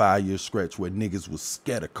good 5 year stretch where niggas was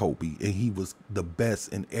scared of Kobe, and he was the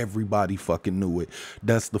best, and everybody fucking knew it.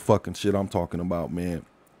 That's the fucking shit I'm talking about, man.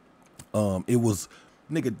 It was,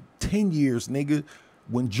 nigga, 10 years, nigga.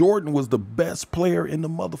 When Jordan was the best player in the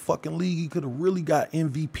motherfucking league, he could have really got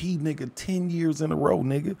MVP, nigga, 10 years in a row,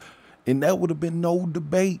 nigga. And that would have been no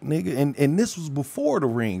debate, nigga. And this was before the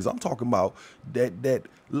rings. I'm talking about that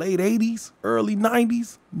late 80s, early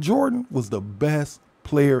 90s. Jordan was the best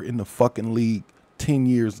player in the fucking league, 10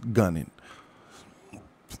 years gunning.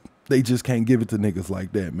 They just can't give it to niggas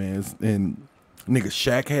like that, man. And nigga,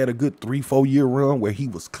 Shaq had a good 3-4 year run where he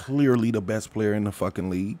was clearly the best player in the fucking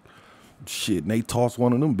league. Shit, and they tossed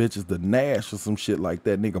one of them bitches to Nash or some shit like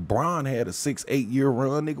that. Nigga, Bron had a 6-8 year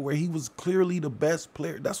run, nigga, where he was clearly the best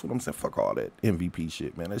player. That's what I'm saying. Fuck all that MVP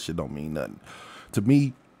shit, man. That shit don't mean nothing. To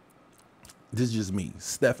me, this is just me.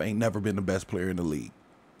 Steph ain't never been the best player in the league.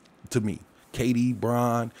 To me. KD,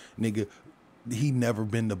 Bron, nigga, he never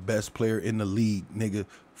been the best player in the league, nigga,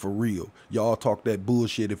 for real. Y'all talk that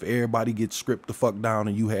bullshit. If everybody gets stripped the fuck down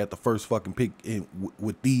and you had the first fucking pick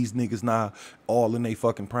with these niggas now all in they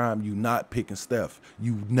fucking prime, you not picking Steph.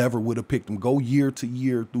 You never would have picked him. Go year to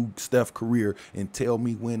year through Steph's career and tell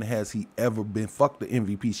me when has he ever been, fuck the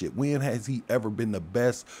MVP shit, when has he ever been the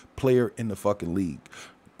best player in the fucking league?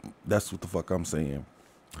 That's what the fuck I'm saying.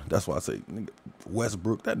 That's why I say, nigga,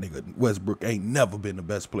 Westbrook, that nigga Westbrook ain't never been the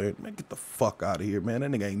best player. Man, get the fuck out of here, man.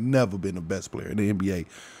 That nigga ain't never been the best player in the NBA.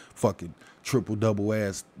 Fucking triple-double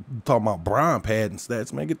ass. Talking about Bron padding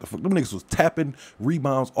stats, man. Get the fuck. Them niggas was tapping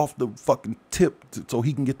rebounds off the fucking tip so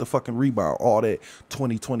he can get the fucking rebound. All that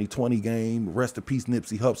 20-20-20 game, rest in peace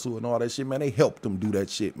Nipsey Hussle and all that shit, man. They helped him do that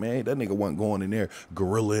shit, man. That nigga wasn't going in there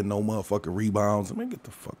gorillaing no motherfucking rebounds. Man, get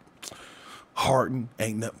the fuck. Harden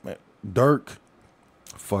ain't nothing, man. Dirk.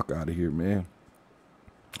 Fuck out of here, man.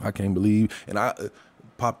 I can't believe, and I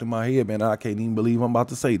popped in my head, man. I can't even believe I'm about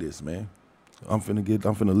to say this, man. I'm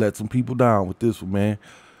finna let some people down with this one, man.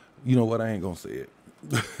 You know what? I ain't gonna say it.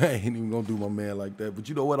 I ain't even gonna do my man like that. But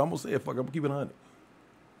you know what? I'm gonna say it. Fuck, I'm gonna keep it 100.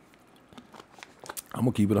 I'm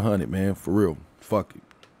gonna keep it 100, man. For real. Fuck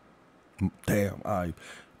it. Damn,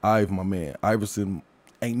 Ive, my man. Iverson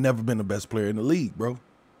ain't never been the best player in the league, bro.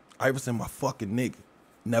 Iverson, my fucking nigga.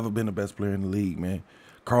 Never been the best player in the league, man.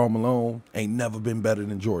 Karl Malone ain't never been better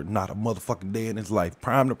than Jordan. Not a motherfucking day in his life.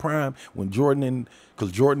 Prime to prime, when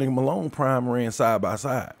because Jordan and Malone prime ran side by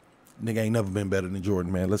side. Nigga ain't never been better than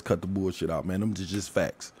Jordan, man. Let's cut the bullshit out, man. Them just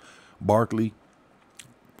facts. Barkley,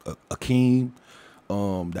 Akeem,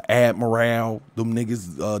 the Admiral, them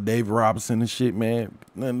niggas, David Robinson and shit, man.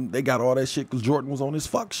 And they got all that shit because Jordan was on his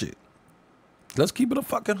fuck shit. Let's keep it a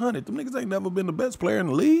fucking 100. Them niggas ain't never been the best player in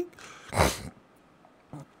the league.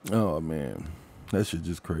 Oh, man. That shit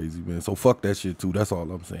just crazy, man. So fuck that shit, too. That's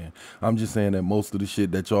all I'm saying. I'm just saying that most of the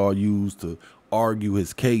shit that y'all use to argue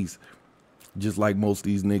his case, just like most of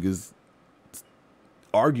these niggas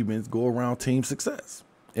arguments go around team success.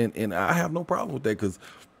 And I have no problem with that because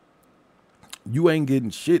you ain't getting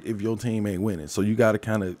shit if your team ain't winning. So you got to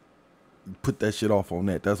kind of put that shit off on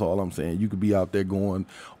that. That's all I'm saying. You could be out there going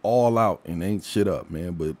all out and ain't shit up,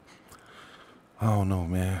 man. But I don't know,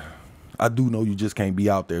 man. I do know you just can't be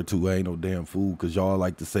out there too. I ain't no damn fool, because y'all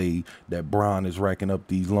like to say that Bron is racking up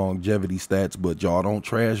these longevity stats, but y'all don't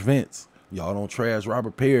trash Vince. Y'all don't trash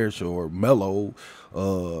Robert Parrish or Melo,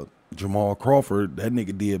 Jamal Crawford. That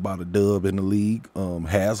nigga did about a dub in the league.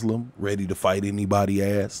 Haslam, ready to fight anybody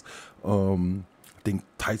ass. I think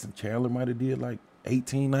Tyson Chandler might have did like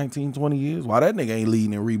 18, 19, 20 years. Why that nigga ain't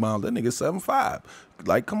leading in rebounds? That nigga 7'5".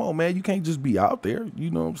 Like, come on, man. You can't just be out there.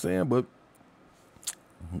 You know what I'm saying? But,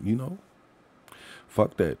 you know,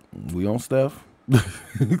 fuck that. We on Steph.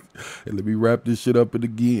 And let me wrap this shit up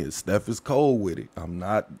again. Steph is cold with it. I'm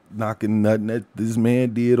not knocking nothing that this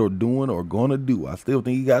man did or doing or gonna do. I still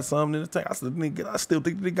think he got something in the tank. I still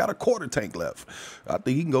think they got a quarter tank left. I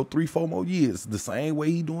think he can go 3-4 more years the same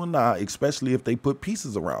way he doing now, especially if they put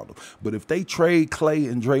pieces around him. But if they trade Clay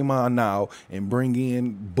and Draymond now and bring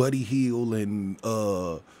in Buddy Hield and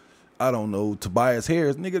I don't know, Tobias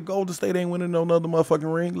Harris, nigga, Golden State ain't winning no other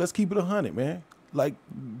motherfucking ring. Let's keep it 100, man. Like,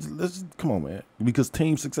 let's come on, man. Because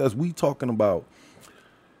team success, we talking about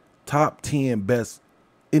top 10 best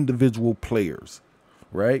individual players,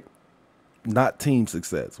 right? Not team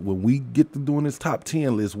success. When we get to doing this top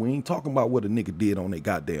 10 list, we ain't talking about what a nigga did on their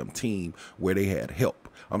goddamn team where they had help.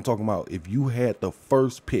 I'm talking about if you had the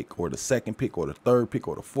first pick or the second pick or the third pick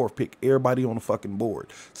or the fourth pick, everybody on the fucking board.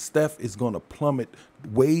 Steph is going to plummet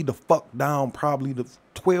way the fuck down, probably to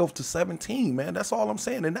 12 to 17, man. That's all I'm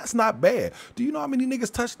saying. And that's not bad. Do you know how many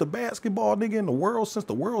niggas touched the basketball, nigga, in the world since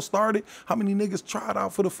the world started? How many niggas tried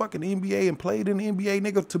out for the fucking NBA and played in the NBA,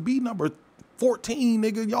 nigga, to be number 14,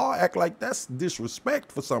 nigga? Y'all act like that's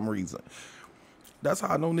disrespect for some reason. That's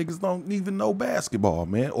how I know niggas don't even know basketball,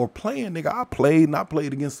 man. Or playing, nigga. I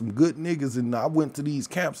played against some good niggas, and I went to these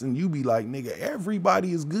camps, and you be like, nigga,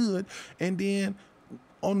 everybody is good. And then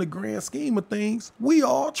on the grand scheme of things, we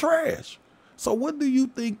all trash. So what do you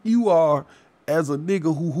think you are as a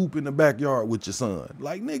nigga who hoop in the backyard with your son?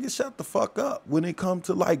 Like, nigga, shut the fuck up when it comes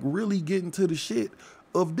to, like, really getting to the shit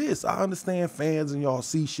of this. I understand fans and y'all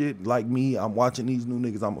see shit like me. I'm watching these new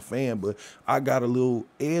niggas. I'm a fan, but I got a little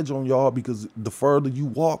edge on y'all because the further you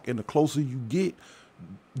walk and the closer you get,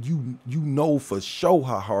 you know for sure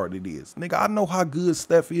how hard it is. Nigga, I know how good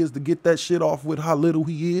Steph is to get that shit off with how little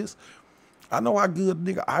he is. I know how good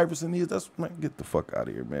nigga Iverson is. That's, man, get the fuck out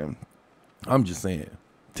of here, man. I'm just saying,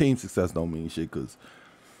 team success don't mean shit because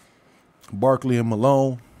Barkley and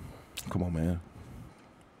Malone, come on, man.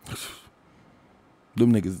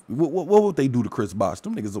 Them niggas, what would they do to Chris Bosh?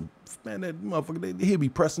 Them niggas, man, that motherfucker, he'll be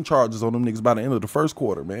pressing charges on them niggas by the end of the first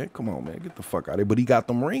quarter, man. Come on, man, get the fuck out of here. But he got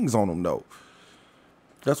them rings on him, though.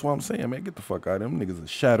 That's what I'm saying, man. Get the fuck out of them niggas and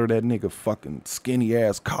shatter that nigga fucking skinny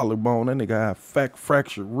ass collarbone. That nigga have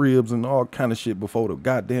fractured ribs and all kind of shit before the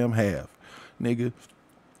goddamn half. Nigga,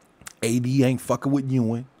 AD ain't fucking with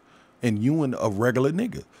Ewing, and Ewing a regular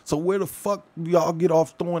nigga. So where the fuck y'all get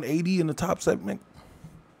off throwing AD in the top 7, man?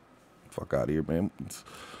 Fuck out of here, man.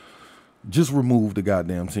 Just remove the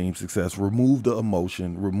goddamn team success. Remove the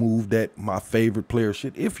emotion. Remove that my favorite player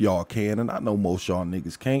shit if y'all can. And I know most y'all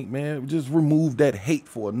niggas can't, man. Just remove that hate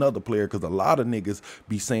for another player, because a lot of niggas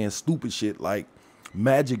be saying stupid shit like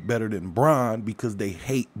Magic better than Bron because they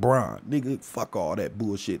hate Bron. Nigga, fuck all that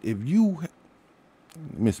bullshit. If you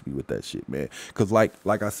miss me with that shit, man. Because like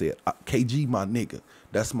I said, KG my nigga.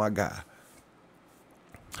 That's my guy.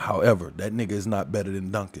 However, that nigga is not better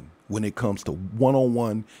than Duncan when it comes to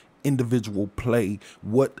one-on-one individual play.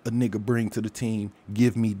 What a nigga bring to the team,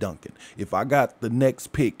 give me Duncan. If I got the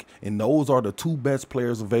next pick and those are the two best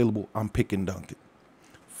players available, I'm picking Duncan.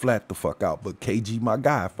 Flat the fuck out. But KG my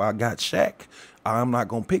guy. If I got Shaq, I'm not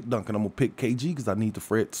going to pick Duncan. I'm going to pick KG because I need to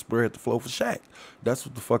spread the flow for Shaq. That's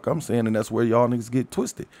what the fuck I'm saying, and that's where y'all niggas get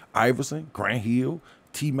twisted. Iverson, Grant Hill,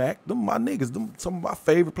 T-Mac, them my niggas, them some of my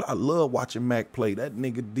favorite players. I love watching Mac play. That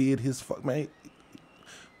nigga did his fuck, man.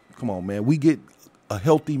 Come on, man. We get a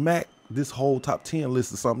healthy Mac, this whole top 10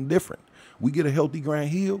 list is something different. We get a healthy Grant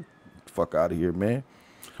Hill, fuck out of here, man.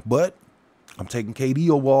 But I'm taking KD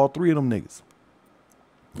over all three of them niggas.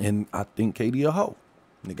 And I think KD a hoe.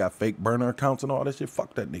 They got fake burner accounts and all that shit.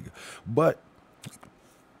 Fuck that nigga. But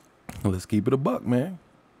let's keep it a buck, man.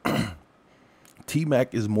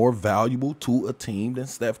 T-Mac is more valuable to a team than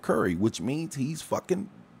Steph Curry, which means he's fucking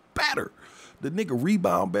better. The nigga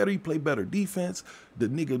rebound better. He play better defense. The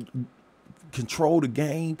nigga control the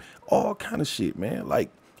game. All kind of shit, man. Like,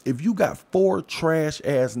 if you got 4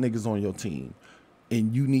 trash-ass niggas on your team,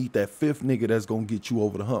 and you need that fifth nigga that's gonna get you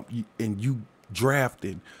over the hump. And you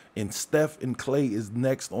drafting, and Steph and Clay is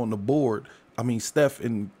next on the board. I mean, Steph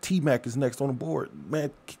and T-Mac is next on the board.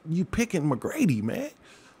 Man, you picking McGrady, man.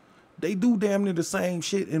 They do damn near the same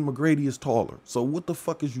shit, and McGrady is taller. So what the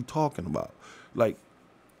fuck is you talking about? Like,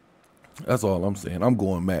 that's all I'm saying. I'm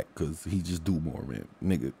going Mac because he just do more, man.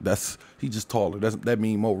 Nigga, he just taller. That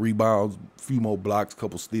mean more rebounds, few more blocks,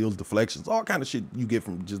 couple steals, deflections, all kind of shit you get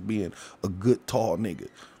from just being a good tall nigga.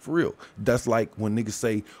 For real. That's like when niggas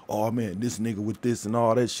say, oh man, this nigga with this and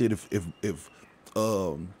all that shit. If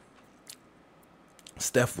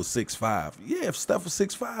Steph was 6'5", yeah, if Steph was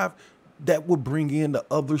 6'5", that would bring in the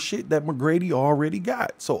other shit that McGrady already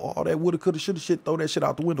got. So all that woulda, coulda, shoulda shit, throw that shit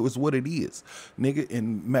out the window. Is what it is, nigga.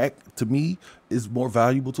 And Mac, to me, is more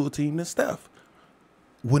valuable to a team than Steph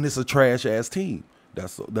when it's a trash ass team.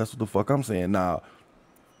 That's what the fuck I'm saying. Now,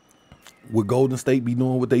 would Golden State be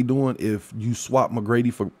doing what they doing if you swap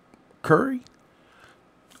McGrady for Curry?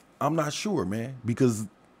 I'm not sure, man, because of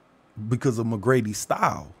McGrady's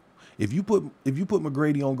style. If you put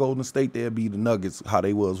McGrady on Golden State, they'd be the Nuggets, how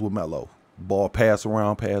they was with Melo. Ball pass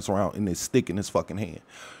around, and they stick in his fucking hand.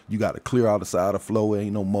 You got to clear out the side of flow.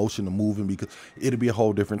 Ain't no motion to moving because it'll be a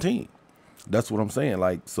whole different team. That's what I'm saying.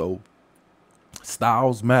 Like, so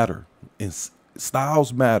styles matter, and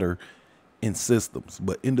styles matter in systems,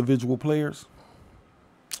 but individual players,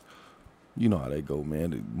 you know how they go,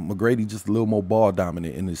 man. McGrady just a little more ball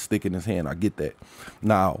dominant and his stick in his hand. I get that.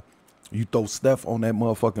 Now, you throw Steph on that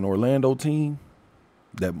motherfucking Orlando team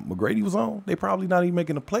that McGrady was on, they probably not even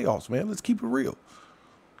making the playoffs, man. Let's keep it real.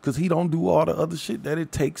 Because he don't do all the other shit that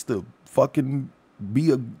it takes to fucking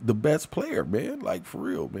be the best player, man. Like, for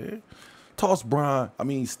real, man. Toss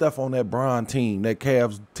Steph on that Bron team, that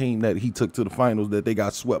Cavs team that he took to the finals that they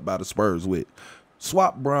got swept by the Spurs with.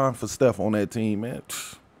 Swap Bron for Steph on that team, man.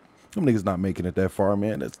 Them niggas not making it that far,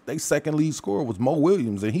 man. They second lead scorer was Mo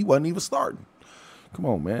Williams, and he wasn't even starting. Come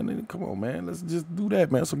on, man. Let's just do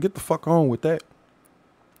that, man. So get the fuck on with that.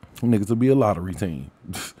 Niggas will be a lottery team.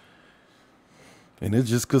 And it's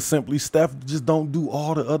just because simply Steph just don't do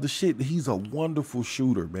all the other shit. He's a wonderful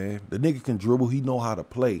shooter, man. The nigga can dribble. He know how to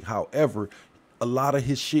play. However, a lot of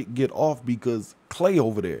his shit get off because Clay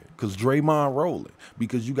over there, because Draymond rolling,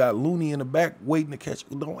 because you got Looney in the back waiting to catch.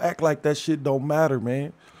 Don't act like that shit don't matter,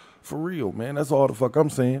 man. For real, man. That's all the fuck I'm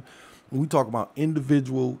saying. When we talk about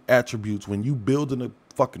individual attributes, when you building a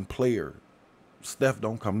fucking player, Steph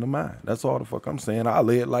don't come to mind. That's all the fuck I'm saying. I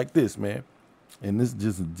lay it like this, man. And this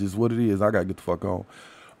is just what it is. I got to get the fuck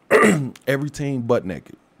on. Every team butt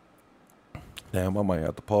naked. Damn, I might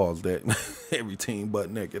have to pause that. Every team butt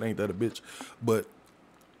naked. Ain't that a bitch? But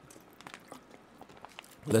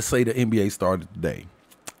let's say the NBA started today.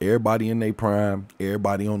 Everybody in their prime.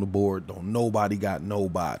 Everybody on the board. Don't nobody got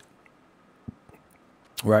nobody.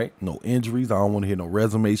 Right? No injuries. I don't want to hear no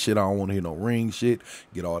resume shit. I don't want to hear no ring shit.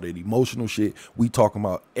 Get all that emotional shit. We talking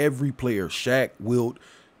about every player. Shaq, Wilt,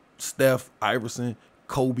 Steph, Iverson,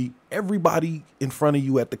 Kobe. Everybody in front of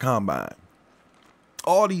you at the combine.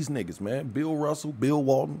 All these niggas, man. Bill Russell, Bill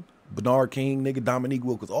Walton, Bernard King, nigga, Dominique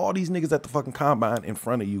Wilkins. All these niggas at the fucking combine in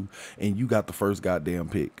front of you, and you got the first goddamn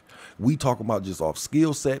pick. We talking about just off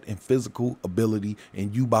skill set and physical ability,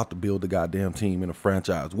 and you about to build a goddamn team in a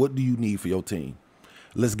franchise. What do you need for your team?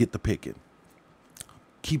 Let's get the picking.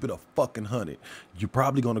 Keep it a fucking 100. You're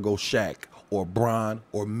probably going to go Shaq or Bron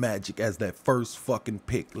or Magic as that first fucking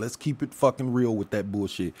pick. Let's keep it fucking real with that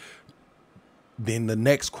bullshit. Then the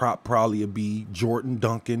next crop probably will be Jordan,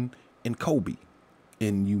 Duncan, and Kobe.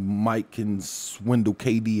 And you might can swindle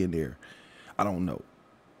KD in there. I don't know.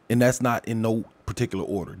 And that's not in no particular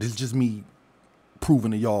order. This is just me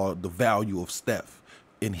proving to y'all the value of Steph.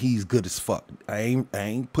 And he's good as fuck. I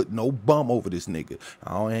ain't put no bum over this nigga.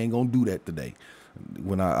 I ain't gonna do that today.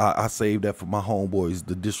 When I save that for my homeboys,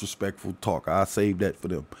 the disrespectful talk. I save that for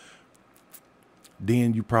them.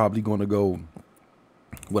 Then you probably gonna go,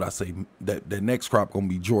 what I say, that next crop gonna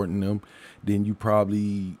be Jordan them. Then you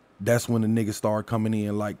probably, that's when the niggas start coming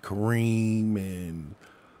in like Kareem and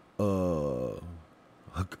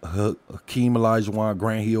Hakeem Olajuwon,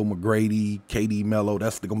 Grant Hill, McGrady, KD Mello.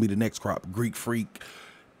 That's gonna be the next crop. Greek Freak,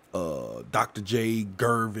 Dr. J,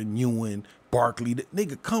 Gervin, Ewan, Barkley.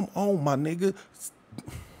 Nigga, come on, my nigga.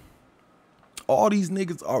 All these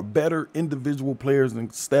niggas are better individual players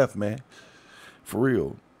than Steph, man. For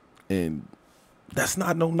real. And that's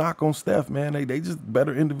not no knock on Steph, man. They just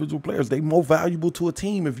better individual players. They more valuable to a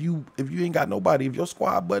team if you ain't got nobody. If your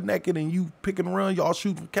squad butt naked and you pick and run, y'all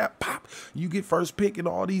shoot from cap, pop, you get first pick and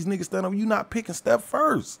all these niggas stand up, you not picking Steph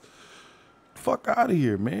first. Fuck out of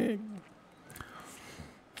here, man.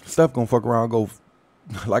 Steph gonna fuck around, go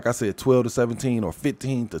like I said, 12 to 17 or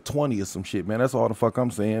 15 to 20 or some shit, man. That's all the fuck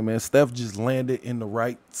I'm saying, man. Steph just landed in the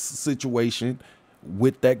right situation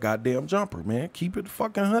with that goddamn jumper, man. Keep it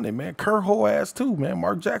fucking 100, man. Kerr whole ass too, man.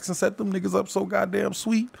 Mark Jackson set them niggas up so goddamn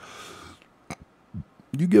sweet.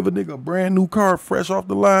 You give a nigga a brand new car, fresh off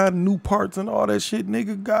the line, new parts and all that shit,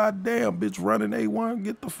 nigga, goddamn, bitch running A1,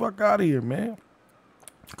 get the fuck out of here, man.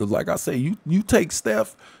 Because like I say, you take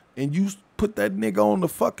Steph and you put that nigga on the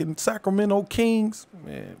fucking Sacramento Kings,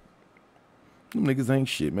 man, them niggas ain't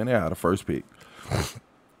shit, man. They out of first pick.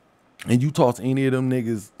 And you toss any of them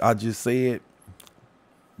niggas I just said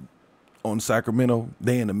on Sacramento,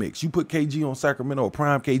 they in the mix. You put KG on Sacramento, or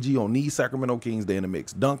prime KG on these Sacramento Kings, they in the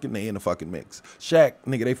mix. Duncan, they in the fucking mix. Shaq,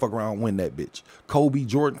 nigga, they fuck around and win that bitch. Kobe,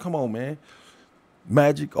 Jordan, come on, man.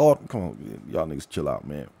 Magic, all, come on, y'all niggas chill out,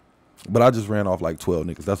 man. But I just ran off like 12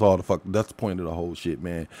 niggas. That's all the fuck, that's the point of the whole shit,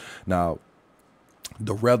 man. Now,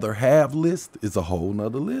 the rather have list is a whole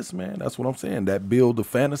nother list, man. That's what I'm saying. That build the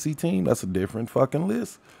fantasy team, that's a different fucking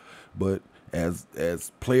list. But as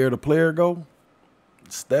player to player go,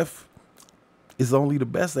 Steph is only the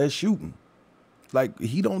best at shooting. Like,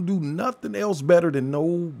 he don't do nothing else better than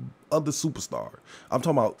no other superstar. I'm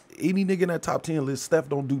talking about any nigga in that top 10 list, Steph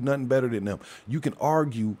don't do nothing better than them. You can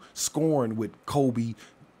argue scoring with Kobe,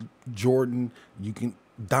 Jordan, you can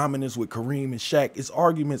dominance with Kareem and Shaq. It's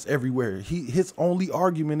arguments everywhere. His only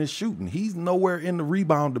argument is shooting. He's nowhere in the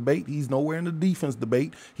rebound debate. He's nowhere in the defense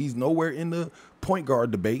debate. He's nowhere in the point guard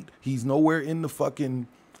debate. He's nowhere in the fucking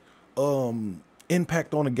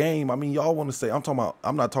impact on the game. I mean, y'all want to say, I'm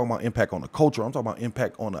not talking about impact on the culture. I'm talking about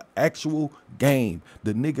impact on the actual game.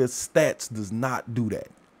 The nigga stats does not do that.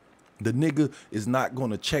 The nigga is not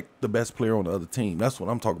going to check the best player on the other team. That's what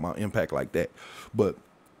I'm talking about, impact like that. But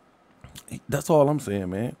that's all I'm saying,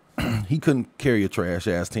 man. He couldn't carry a trash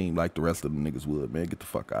ass team like the rest of the niggas would, man. Get the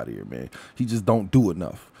fuck out of here, man. He just don't do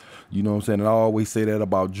enough. You know what I'm saying? And I always say that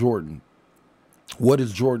about Jordan. What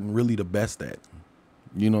is Jordan really the best at?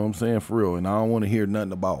 You know what I'm saying? For real. And I don't want to hear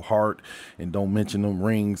nothing about heart and don't mention them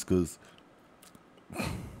rings, because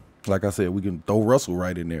like I said, we can throw Russell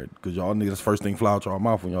right in there, because y'all niggas first thing fly out your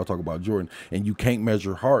mouth when y'all talk about Jordan. And you can't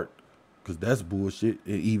measure heart, because that's bullshit.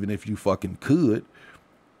 And even if you fucking could,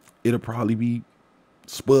 it'll probably be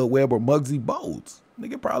Spud Webb or Muggsy Bogues.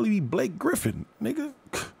 Nigga, probably be Blake Griffin, nigga.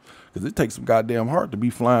 Because it takes some goddamn heart to be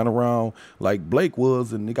flying around like Blake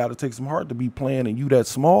was, and it got to take some heart to be playing and you that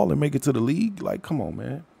small and make it to the league. Like, come on,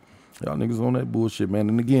 man. Y'all niggas on that bullshit, man.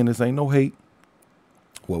 And again, this ain't no hate.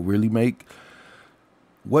 What really make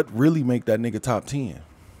that nigga top 10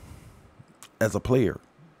 as a player?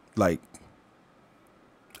 Like,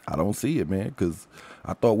 I don't see it, man, because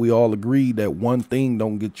I thought we all agreed that one thing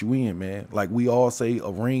don't get you in, man. Like, we all say a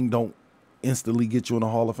ring don't instantly get you in the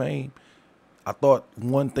Hall of Fame. I thought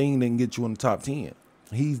one thing didn't get you in the top 10.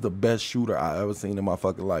 He's the best shooter I ever seen in my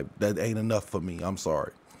fucking life. That ain't enough for me. I'm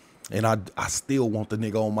sorry. And I still want the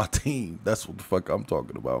nigga on my team. That's what the fuck I'm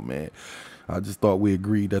talking about, man. I just thought we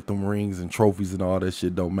agreed that them rings and trophies and all that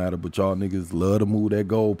shit don't matter. But y'all niggas love to move that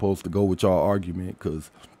goalpost to go with y'all argument.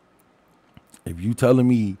 Because if you telling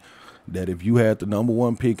me that if you had the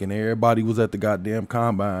 #1 pick and everybody was at the goddamn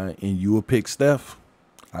combine and you would pick Steph,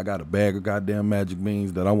 I got a bag of goddamn magic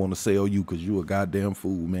beans that I want to sell you, because you a goddamn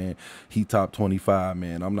fool, man. He top 25,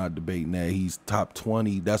 man. I'm not debating that. He's top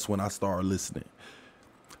 20. That's when I start listening.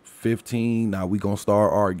 15, now we going to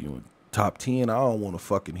start arguing. Top 10, I don't want to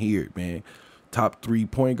fucking hear it, man. Top 3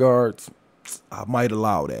 point guards, I might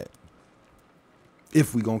allow that.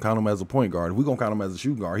 If we going to count him as a point guard. If we going to count him as a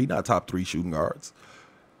shooting guard, he not top 3 shooting guards.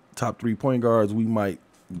 Top 3 point guards, we might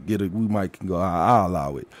go, I'll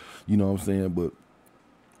allow it. You know what I'm saying? But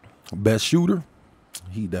best shooter,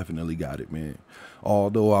 he definitely got it, man.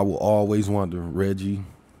 Although I will always wonder, Reggie,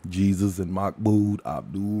 Jesus, and Mahmoud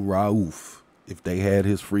Abdul Rauf, if they had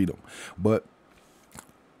his freedom. But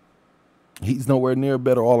he's nowhere near a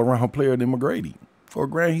better all-around player than McGrady or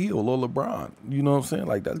Grant Hill or LeBron. You know what I'm saying?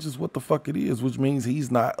 Like, that's just what the fuck it is, which means he's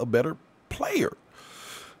not a better player.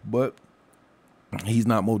 But he's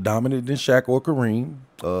not more dominant than Shaq or Kareem.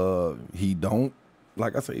 He don't,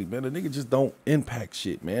 like I say, man, the nigga just don't impact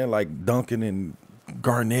shit, man. Like Duncan and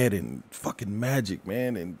Garnett and fucking Magic,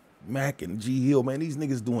 man, and Mac and G Hill, man. These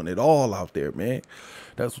niggas doing it all out there, man.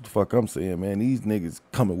 That's what the fuck I'm saying, man. These niggas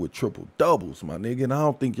coming with triple doubles, my nigga. And I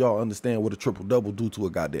don't think y'all understand what a triple double do to a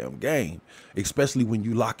goddamn game, especially when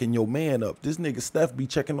you locking your man up. This nigga Steph be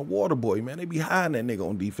checking the water boy, man. They be hiding that nigga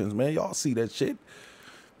on defense, man. Y'all see that shit,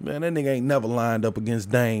 man. That nigga ain't never lined up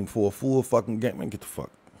against Dame for a full fucking game, man. Get the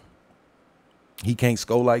fuck. He can't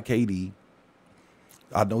score like KD.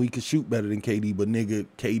 I know he can shoot better than KD, but nigga,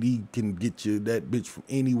 KD can get you that bitch from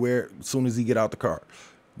anywhere as soon as he get out the car.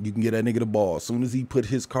 You can get that nigga the ball. As soon as he put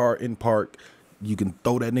his car in park, you can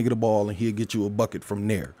throw that nigga the ball and he'll get you a bucket from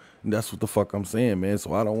there. And that's what the fuck I'm saying, man.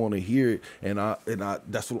 So I don't want to hear it. And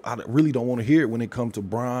that's what I really don't want to hear it when it comes to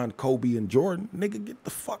Bron, Kobe, and Jordan. Nigga, get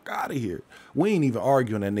the fuck out of here. We ain't even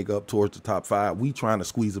arguing that nigga up towards the top 5. We trying to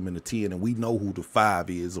squeeze him in the 10, and we know who the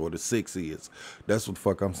 5 is or the 6 is. That's what the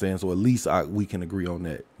fuck I'm saying. So at least we can agree on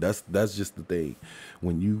that. That's just the thing.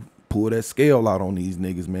 When you pull that scale out on these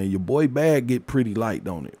niggas, man, your boy bag get pretty light,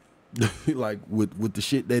 don't it? Like with the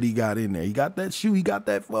shit that he got in there. He got that shoe. He got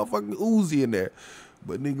that motherfucking Uzi in there.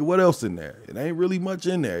 But nigga, what else in there? It ain't really much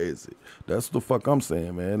in there, is it? That's the fuck I'm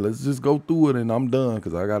saying, man. Let's just go through it and I'm done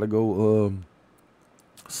because I got to go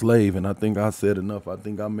slave. And I think I said enough. I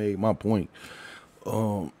think I made my point.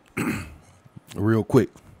 Real quick.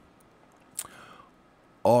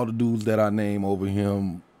 All the dudes that I name over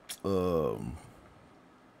him,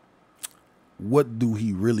 what do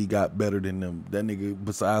he really got better than them? That nigga,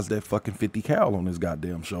 besides that fucking 50 cal on his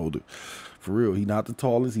goddamn shoulder. For real, he not the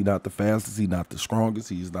tallest, he not the fastest, he not the strongest,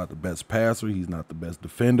 he's not the best passer, he's not the best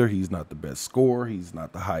defender, he's not the best scorer, he's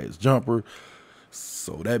not the highest jumper.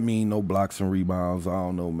 So that mean no blocks and rebounds. I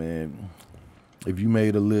don't know, man. If you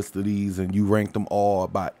made a list of these and you ranked them all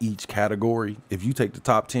by each category, if you take the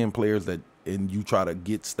top 10 players and you try to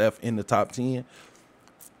get Steph in the top 10,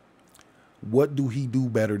 what do he do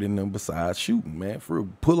better than them besides shooting, man? For real,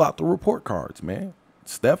 pull out the report cards, man.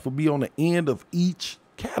 Steph will be on the end of each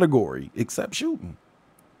category except shooting.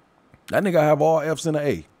 That nigga have all F's and an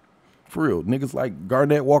A. For real. Niggas like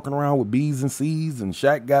Garnett walking around with B's and C's, and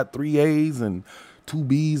Shaq got 3 A's and 2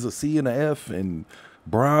 B's, a C and a F, and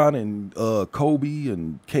Bron and Kobe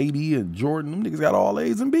and KD and Jordan, them niggas got all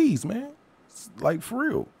A's and B's, man. It's like, for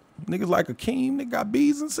real. Niggas like Akeem, they got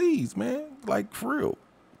B's and C's, man. Like, for real.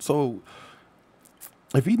 So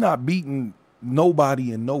if he not beating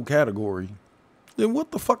nobody in no category, then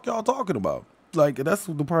what the fuck y'all talking about? Like, that's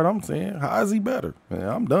the part I'm saying. How is he better? Man,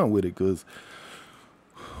 I'm done with it because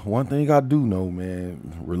one thing I do know,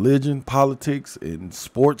 man, religion, politics, and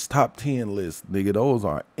sports top 10 lists, nigga, those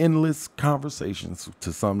are endless conversations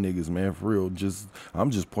to some niggas, man, for real. I'm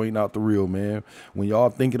just pointing out the real, man. When y'all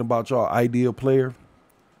thinking about y'all ideal player,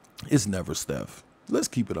 it's never Steph. Let's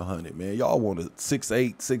keep it 100, man. Y'all want a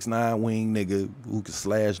 6'8", 6'9" wing nigga who can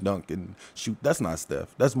slash, dunk, and shoot. That's not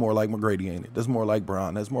Steph. That's more like McGrady, ain't it? That's more like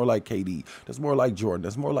Bron. That's more like KD. That's more like Jordan.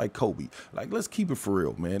 That's more like Kobe. Like, let's keep it for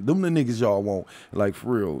real, man. Them the niggas y'all want. Like,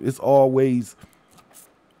 for real. It's always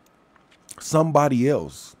somebody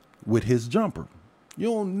else with his jumper. You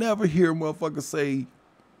don't never hear motherfuckers say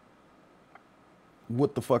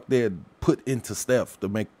what the fuck they'd put into Steph to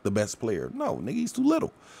make the best player. No, nigga, he's too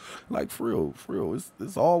little. Like, for real.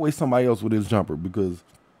 It's always somebody else with his jumper because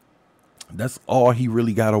that's all he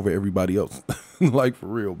really got over everybody else. Like, for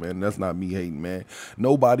real, man. That's not me hating, man.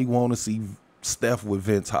 Nobody want to see Steph with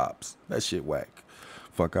Vince Hops. That shit whack.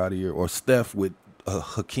 Fuck out of here. Or Steph with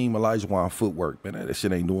Hakeem Olajuwon footwork, man. That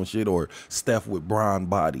shit ain't doing shit. Or Steph with Bron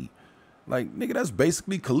body. Like, nigga, that's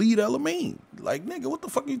basically Khalid El-Amin. Like, nigga, what the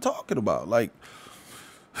fuck are you talking about? Like,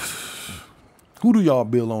 who do y'all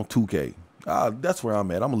build on 2K? That's where I'm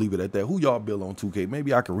at. I'm going to leave it at that. Who y'all build on 2K?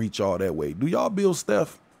 Maybe I can reach y'all that way. Do y'all build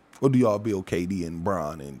Steph? Or do y'all build KD and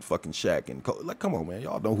Bron and fucking Shaq and Kobe? Like, come on, man.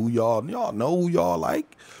 Y'all know who y'all know who y'all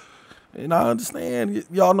like. And I understand.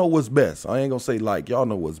 Y'all know what's best. I ain't going to say like. Y'all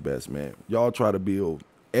know what's best, man. Y'all try to build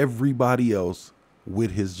everybody else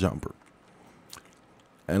with his jumper.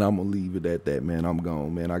 And I'm going to leave it at that, man. I'm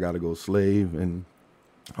gone, man. I got to go slave. And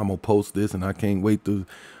I'm going to post this. And I can't wait to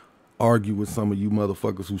argue with some of you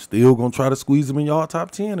motherfuckers who still gonna try to squeeze them in y'all top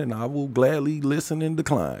 10, and I will gladly listen and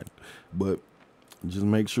decline. But just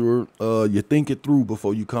make sure you think it through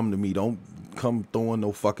before you come to me. Don't come throwing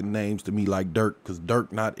no fucking names to me like Dirk, because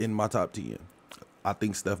Dirk not in my top 10. I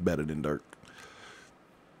think Steph better than Dirk.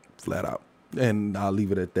 Flat out. And I'll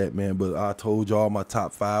leave it at that, man. But I told y'all my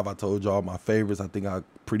top 5. I told y'all my favorites. I think I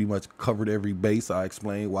pretty much covered every base. I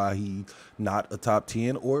explained why he not a top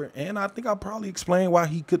 10, and I think I probably explained why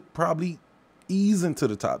he could probably ease into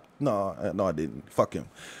the top. No, I didn't. Fuck him.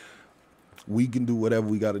 We can do whatever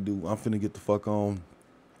we got to do. I'm finna get the fuck on.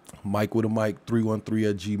 Mike with a mic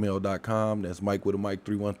 313@gmail.com. That's Mike with a mic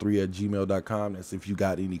 313@gmail.com. That's if you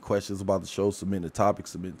got any questions about the show, submit a topic,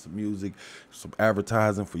 submit some music, some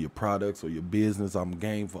advertising for your products or your business. I'm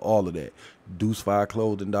game for all of that.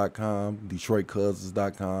 Deuce5clothing.com,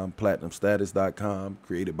 DetroitCousins.com, PlatinumStatus.com,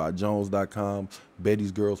 CreatedByJones.com,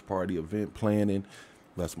 Betty's Girls Party event planning.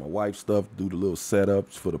 That's my wife's stuff. Do the little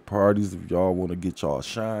setups for the parties if y'all want to get y'all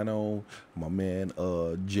shine on. My man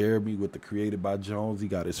Jeremy with the Created by Jones. He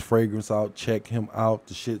got his fragrance out. Check him out.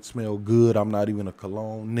 The shit smell good. I'm not even a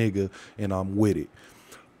cologne nigga, and I'm with it.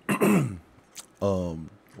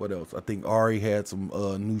 What else? I think Ari had some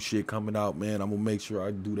new shit coming out, man. I'm gonna make sure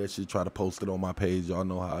I do that shit. Try to post it on my page. Y'all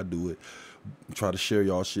know how I do it. Try to share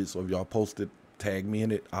y'all shit. So if y'all post it, tag me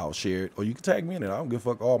in it, I'll share it. Or you can tag me in it. I don't give a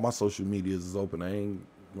fuck. All my social medias is open. I ain't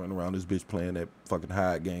running around this bitch playing that fucking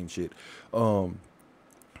hide game shit.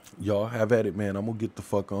 Y'all have at it, man. I'm gonna get the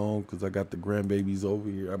fuck on because I got the grandbabies over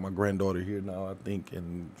here. I have my granddaughter here now, I think,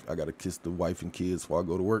 and I gotta kiss the wife and kids before I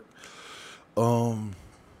go to work.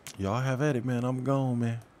 Y'all have at it, man. I'm gone,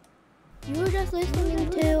 man. You were just listening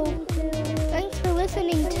to. Thanks for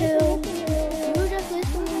listening to. You were just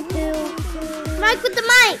listening to. Mike with the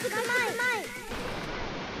mic.